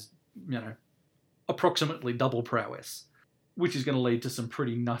out, has, approximately double prowess, which is going to lead to some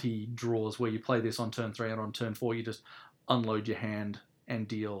pretty nutty draws where you play this on turn 3 and on turn 4 you just unload your hand and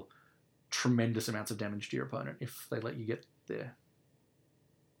deal tremendous amounts of damage to your opponent if they let you get there.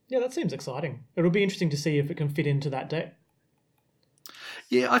 Yeah, that seems exciting. It'll be interesting to see if it can fit into that deck.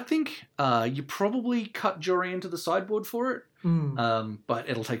 Yeah, I think you probably cut Jory into the sideboard for it, but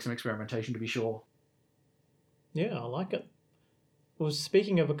it'll take some experimentation to be sure. Yeah, I like it. Well,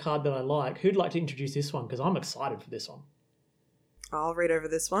 speaking of a card that I like, who'd like to introduce this one? Because I'm excited for this one. I'll read over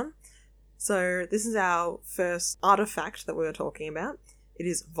this one. So this is our first artifact that we were talking about. It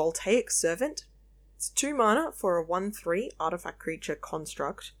is Voltaic Servant. It's 2 mana for a 1/3 artifact creature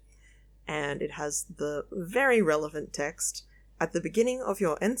construct, and it has the very relevant text: at the beginning of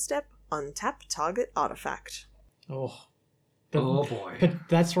your end step, untap target artifact. Oh boy.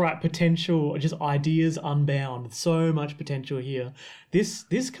 That's right, potential, just ideas unbound. So much potential here.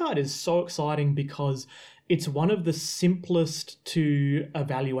 This card is so exciting because it's one of the simplest to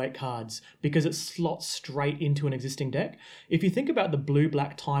evaluate cards because it slots straight into an existing deck. If you think about the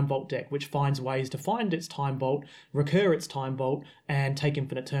blue-black Time Vault deck, which finds ways to find its Time Vault, recur its Time Vault, and take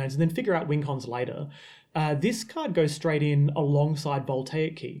infinite turns, and then figure out win cons later, this card goes straight in alongside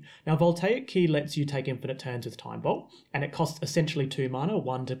Voltaic Key. Now, Voltaic Key lets you take infinite turns with Time Vault, and it costs essentially 2 mana,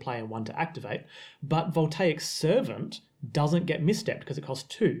 1 to play and 1 to activate. But Voltaic Servant doesn't get misstepped because it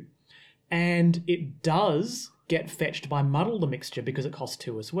costs 2. And it does get fetched by Muddle the Mixture because it costs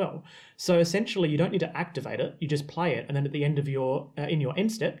 2 as well. So essentially, you don't need to activate it, you just play it, and then at the end of your in your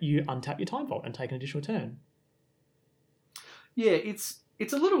end step, you untap your Time Vault and take an additional turn. Yeah, it's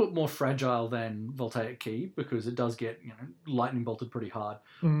a little bit more fragile than Voltaic Key because it does get lightning bolted pretty hard.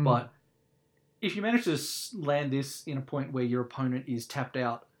 But if you manage to land this in a point where your opponent is tapped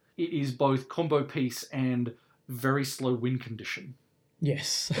out, it is both combo piece and very slow win condition.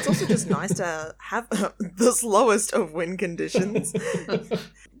 Yes. It's also just nice to have the slowest of win conditions.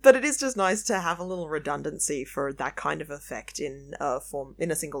 But it is just nice to have a little redundancy for that kind of effect in a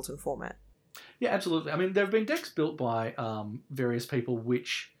singleton format. Yeah, absolutely. I mean, there have been decks built by various people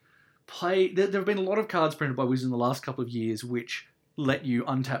which play... There have been a lot of cards printed by Wizards in the last couple of years which let you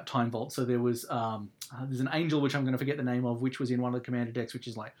untap Time Vault. So there was... there's an Angel, which I'm going to forget the name of, which was in one of the Commander decks, which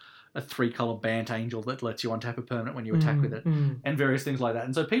is like a 3-color Bant Angel that lets you untap a permanent when you attack with it, and various things like that.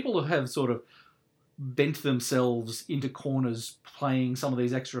 And so people have sort of bent themselves into corners playing some of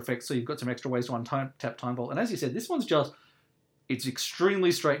these extra effects, so you've got some extra ways to untap Time Vault. And as you said, this one's just... It's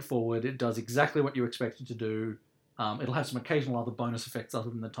extremely straightforward. It does exactly what you expect it to do. It'll have some occasional other bonus effects other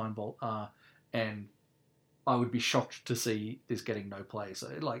than the Time Vault. And I would be shocked to see this getting no play. So,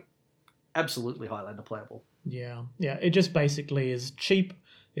 absolutely Highlander playable. Yeah. It just basically is cheap.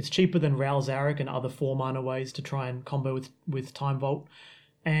 It's cheaper than Ral Zarek and other 4-mana ways to try and combo with Time Vault.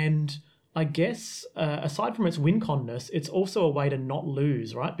 And I guess, aside from its win con-ness, it's also a way to not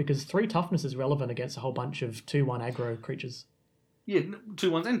lose, right? Because 3 toughness is relevant against a whole bunch of 2-1 aggro creatures. Yeah,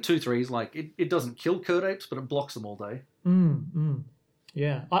 2-1s and 2-3s. It doesn't kill Curd Apes, but it blocks them all day.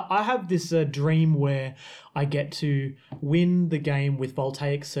 Yeah, I have this dream where I get to win the game with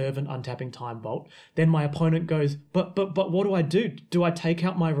Voltaic Servant untapping Time Vault. Then my opponent goes, but what do I do? Do I take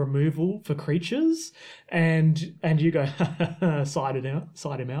out my removal for creatures? And you go, side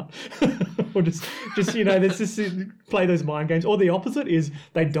him out. Or just there's this play those mind games. Or the opposite is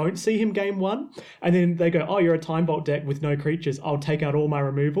they don't see him game 1, and then they go, oh, you're a Time Vault deck with no creatures. I'll take out all my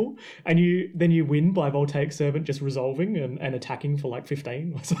removal, and then you win by Voltaic Servant just resolving and attacking for like 15.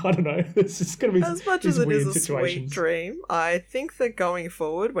 So I don't know. It's just going to be as much as it is a sweet dream. I think that going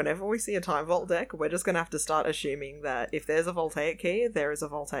forward, whenever we see a Time Vault deck, we're just going to have to start assuming that if there's a Voltaic Key, there is a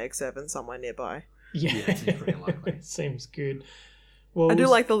Voltaic Servant somewhere nearby. Yeah, it seems pretty likely. Seems good. Well, I do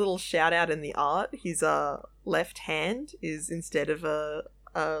like the little shout out in the art. His left hand is, instead of a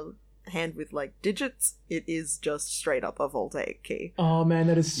hand with like digits, it is just straight up a Voltaic Key. Oh man,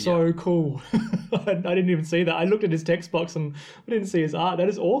 that is so cool. I didn't even see that. I looked at his text box and I didn't see his art. That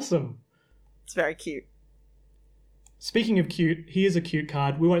is awesome. It's very cute. Speaking of cute, here's a cute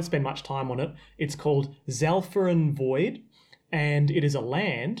card. We won't spend much time on it. It's called Zalfiran Void, and it is a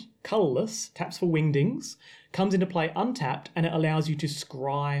land, colourless, taps for wingdings, comes into play untapped, and it allows you to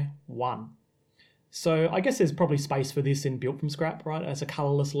scry 1. So I guess there's probably space for this in Built from Scrap, right? As a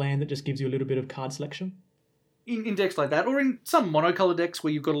colourless land that just gives you a little bit of card selection. In decks like that, or in some monocolour decks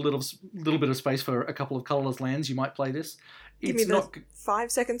where you've got a little bit of space for a couple of colourless lands, you might play this. Give me the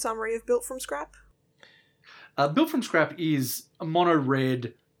 5-second summary of Built from Scrap. Built from Scrap is a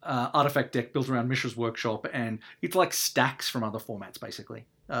mono-red artifact deck built around Mishra's Workshop, and it's like stacks from other formats, basically,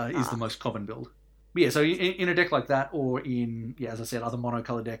 is the most common build. But yeah, so in a deck like that, or in, as I said, other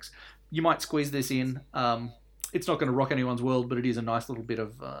mono-color decks, you might squeeze this in. It's not going to rock anyone's world, but it is a nice little bit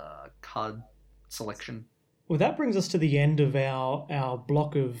of card selection. Well, that brings us to the end of our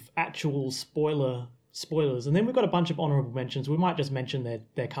block of actual spoilers, and then we've got a bunch of honourable mentions. We might just mention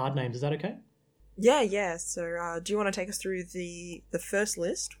their card names. Is that okay? Yeah. So, do you want to take us through the first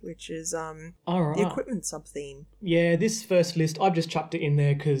list, which is the equipment sub-theme? Yeah, this first list, I've just chucked it in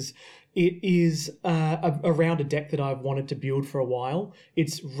there because it is around a deck that I've wanted to build for a while.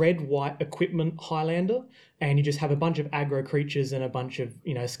 It's red-white equipment Highlander, and you just have a bunch of aggro creatures and a bunch of,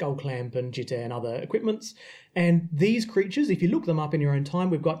 Skull Clamp and Jitter and other equipments. And these creatures, if you look them up in your own time,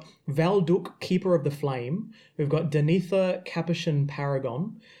 we've got Valduk, Keeper of the Flame. We've got Danitha, Capuchin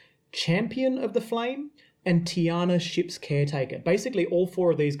Paragon, Champion of the Flame, and Tiana, Ship's Caretaker. Basically, all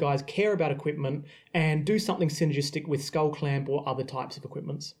four of these guys care about equipment and do something synergistic with Skull Clamp or other types of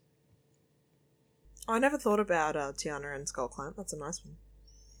equipments. I never thought about Tiana and Skull Clamp. That's a nice one.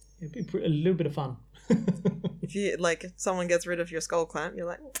 It'd be a little bit of fun. If someone gets rid of your Skull Clamp, you're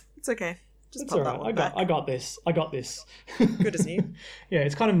like, it's okay. Just pop that one back. I got this. Good as new. Yeah,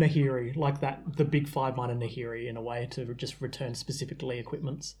 it's kind of Nahiri, like that, the big 5-mana Nahiri in a way, to just return specifically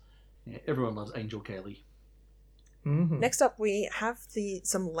equipments. Yeah, everyone loves Angel Kaylee. Mm-hmm. Next up, we have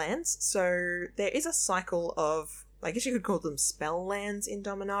some lands. So there is a cycle of, I guess you could call them spell lands in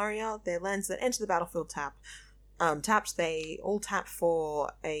Dominaria. They're lands that enter the battlefield tapped. They all tap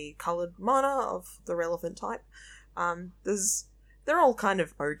for a coloured mana of the relevant type. They're all kind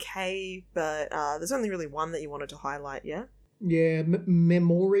of okay, but there's only really one that you wanted to highlight, yeah? Yeah,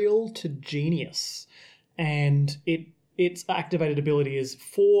 Memorial to Genius. And its activated ability is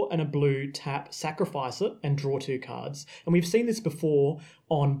 4 and a blue, tap, sacrifice it, and draw 2 cards. And we've seen this before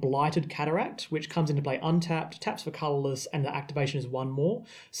on Blighted Cataract, which comes into play untapped, taps for colourless, and the activation is 1 more.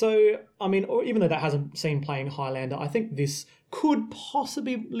 So, even though that hasn't seen playing Highlander, I think this could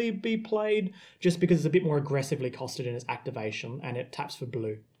possibly be played just because it's a bit more aggressively costed in its activation, and it taps for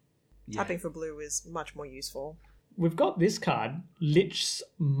blue. Yeah. Tapping for blue is much more useful. We've got this card, Lich's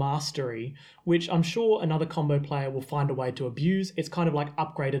Mastery, which I'm sure another combo player will find a way to abuse. It's kind of like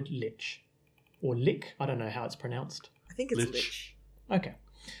upgraded Lich. Or Lick, I don't know how it's pronounced. I think it's Lich. Okay.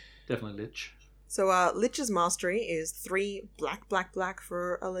 Definitely Lich. So Lich's Mastery is 3 black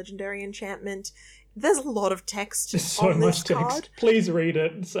for a legendary enchantment. There's a lot of text There's so on much this text. card. Please read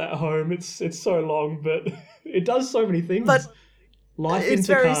it. It's at home. It's so long, but it does so many things. But life it's into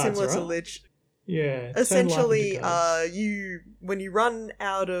very cards, similar right? to Lich. Yeah. Essentially, when you run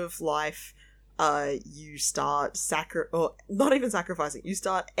out of life, you start not even sacrificing. You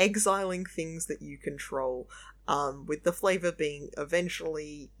start exiling things that you control. With the flavor being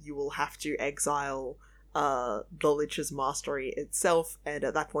eventually you will have to exile the Lich's Mastery itself, and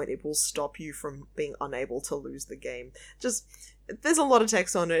at that point it will stop you from being unable to lose the game. There's a lot of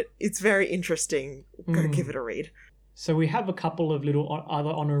text on it. It's very interesting. Go give it a read. So we have a couple of little other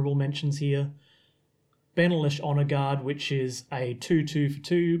honourable mentions here. Benalish Honor Guard, which is a 2/2 for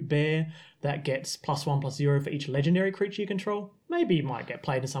 2 bear that gets +1/+0 for each legendary creature you control. Maybe it might get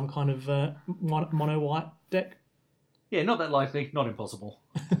played in some kind of mono white deck. Yeah, not that likely, not impossible.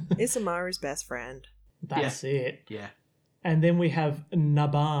 Isamaru's best friend. That's it. Yeah. And then we have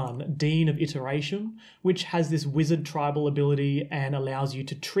Naban, Dean of Iteration, which has this wizard tribal ability and allows you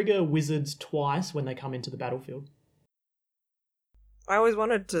to trigger wizards twice when they come into the battlefield. I always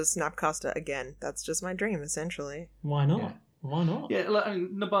wanted to Snapcaster again. That's just my dream, essentially. Why not? Yeah. Why not? Yeah,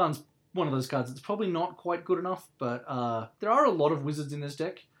 Naban's one of those cards that's probably not quite good enough, but there are a lot of wizards in this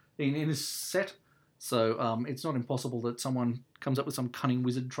deck, in this set, so it's not impossible that someone comes up with some cunning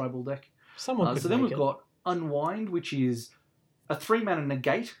wizard tribal deck. Someone could so then make we've it. got Unwind, which is a 3-mana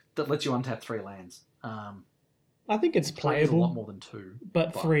negate that lets you untap 3 lands. I think it's 3 is playable. a lot more than 2.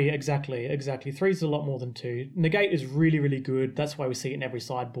 But 3, exactly. 3 is a lot more than 2. Negate is really, really good. That's why we see it in every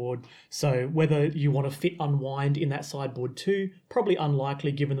sideboard. So whether you want to fit Unwind in that sideboard too, probably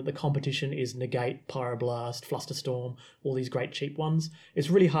unlikely given that the competition is Negate, Pyroblast, Flusterstorm, all these great cheap ones. It's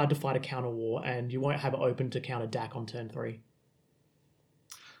really hard to fight a counter war, and you won't have it open to counter DAC on turn 3.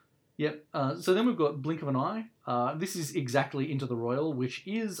 Yep. So then we've got Blink of an Eye. This is exactly Into the Royal, which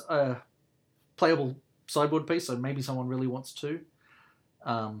is a playable sideboard piece, so maybe someone really wants to.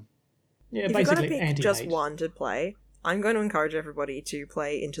 Yeah, if basically you're going to pick anti-hate. just one to play, I'm going to encourage everybody to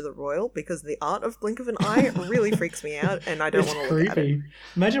play Into the Royal, because the art of Blink of an Eye really freaks me out, and I don't want to look at it.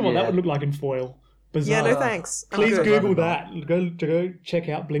 Imagine what that would look like in foil. Bizarre. Yeah, no thanks. Please Google that. Go check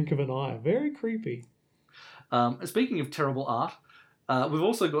out Blink of an Eye. Very creepy. Speaking of terrible art, we've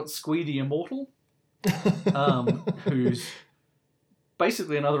also got Squee the Immortal, who's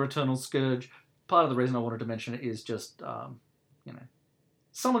basically another Eternal Scourge. Part of the reason I wanted to mention it is just,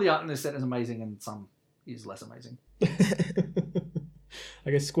 some of the art in this set is amazing and some is less amazing. I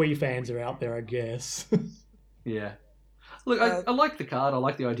guess Squee fans are out there, I guess. Yeah. Look, I like the card. I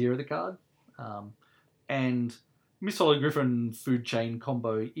like the idea of the card. And Miss Hollow Griffin food chain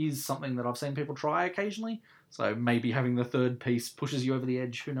combo is something that I've seen people try occasionally. So maybe having the third piece pushes you over the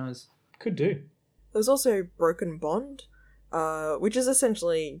edge. Who knows? Could do. There's also Broken Bond, which is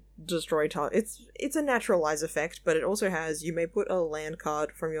essentially destroy target. It's a naturalize effect, but it also has you may put a land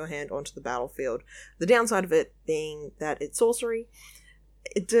card from your hand onto the battlefield. The downside of it being that it's sorcery.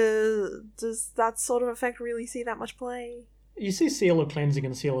 Does that sort of effect really see that much play? You see Seal of Cleansing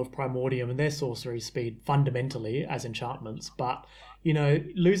and Seal of Primordium and their sorcery speed fundamentally as enchantments, but,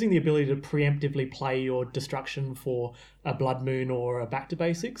 losing the ability to preemptively play your destruction for a Blood Moon or a Back to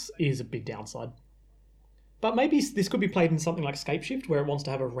Basics is a big downside. But maybe this could be played in something like Scapeshift, where it wants to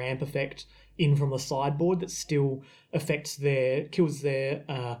have a ramp effect in from the sideboard that still kills their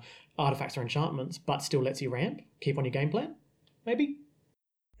artifacts or enchantments, but still lets you ramp, keep on your game plan, maybe?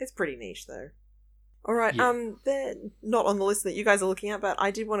 It's pretty niche, though. Alright, Yeah. they're not on the list that you guys are looking at, but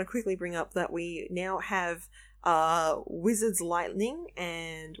I did want to quickly bring up that we now have Wizard's Lightning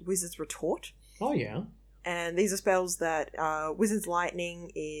and Wizard's Retort. Oh, yeah. And these are spells that Wizard's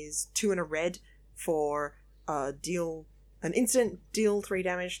Lightning is 2 and a red for deal 3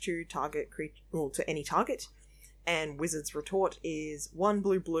 damage to target to any target. And Wizard's Retort is 1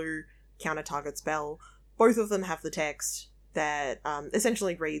 blue counter target spell. Both of them have the text that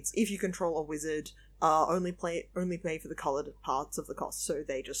essentially reads, if you control a wizard, only pay for the coloured parts of the cost. So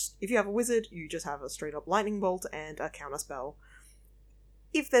if you have a wizard, you just have a straight up lightning bolt and a counter spell.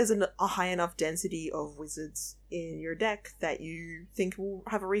 If there's a high enough density of wizards in your deck that you think will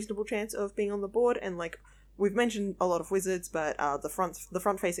have a reasonable chance of being on the board, and we've mentioned a lot of wizards, but the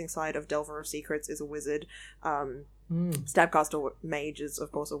front facing side of Delver of Secrets is a wizard. Stabcaster Mage is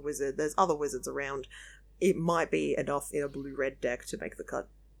of course a wizard. There's other wizards around. It might be enough in a blue-red deck to make the cut.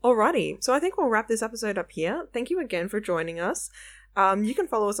 Alrighty, so I think we'll wrap this episode up here. Thank you again for joining us. You can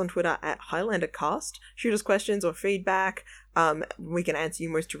follow us on Twitter at HighlanderCast. Shoot us questions or feedback. We can answer you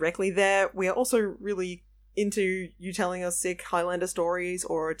most directly there. We are also really into you telling us sick Highlander stories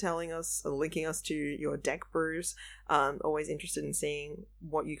or linking us to your deck brews. Always interested in seeing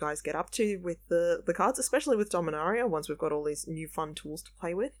what you guys get up to with the cards, especially with Dominaria, once we've got all these new fun tools to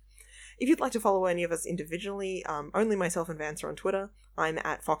play with. If you'd like to follow any of us individually, only myself and Vance are on Twitter. I'm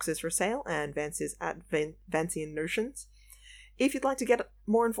at Foxes for Sale, and Vance is at Vancian Notions. If you'd like to get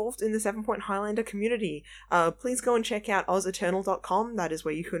more involved in the 7 Point Highlander community, please go and check out OzEternal.com. That is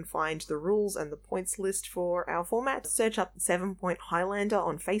where you can find the rules and the points list for our format. Search up 7 Point Highlander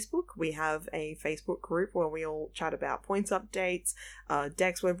on Facebook. We have a Facebook group where we all chat about points updates,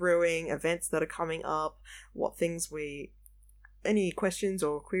 decks we're brewing, events that are coming up, any questions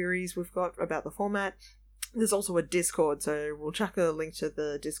or queries we've got about the format. There's also a Discord, so we'll chuck a link to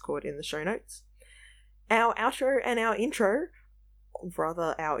the Discord in the show notes. Our intro and our outro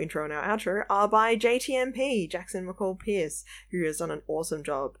are by JTMP, Jackson McCall Pierce, who has done an awesome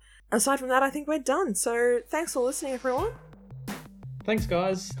job. Aside from that, I think we're done. So thanks for listening, everyone. Thanks,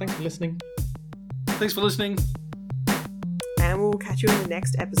 guys. Thanks for listening. Thanks for listening. And we'll catch you in the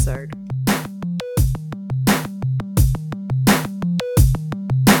next episode.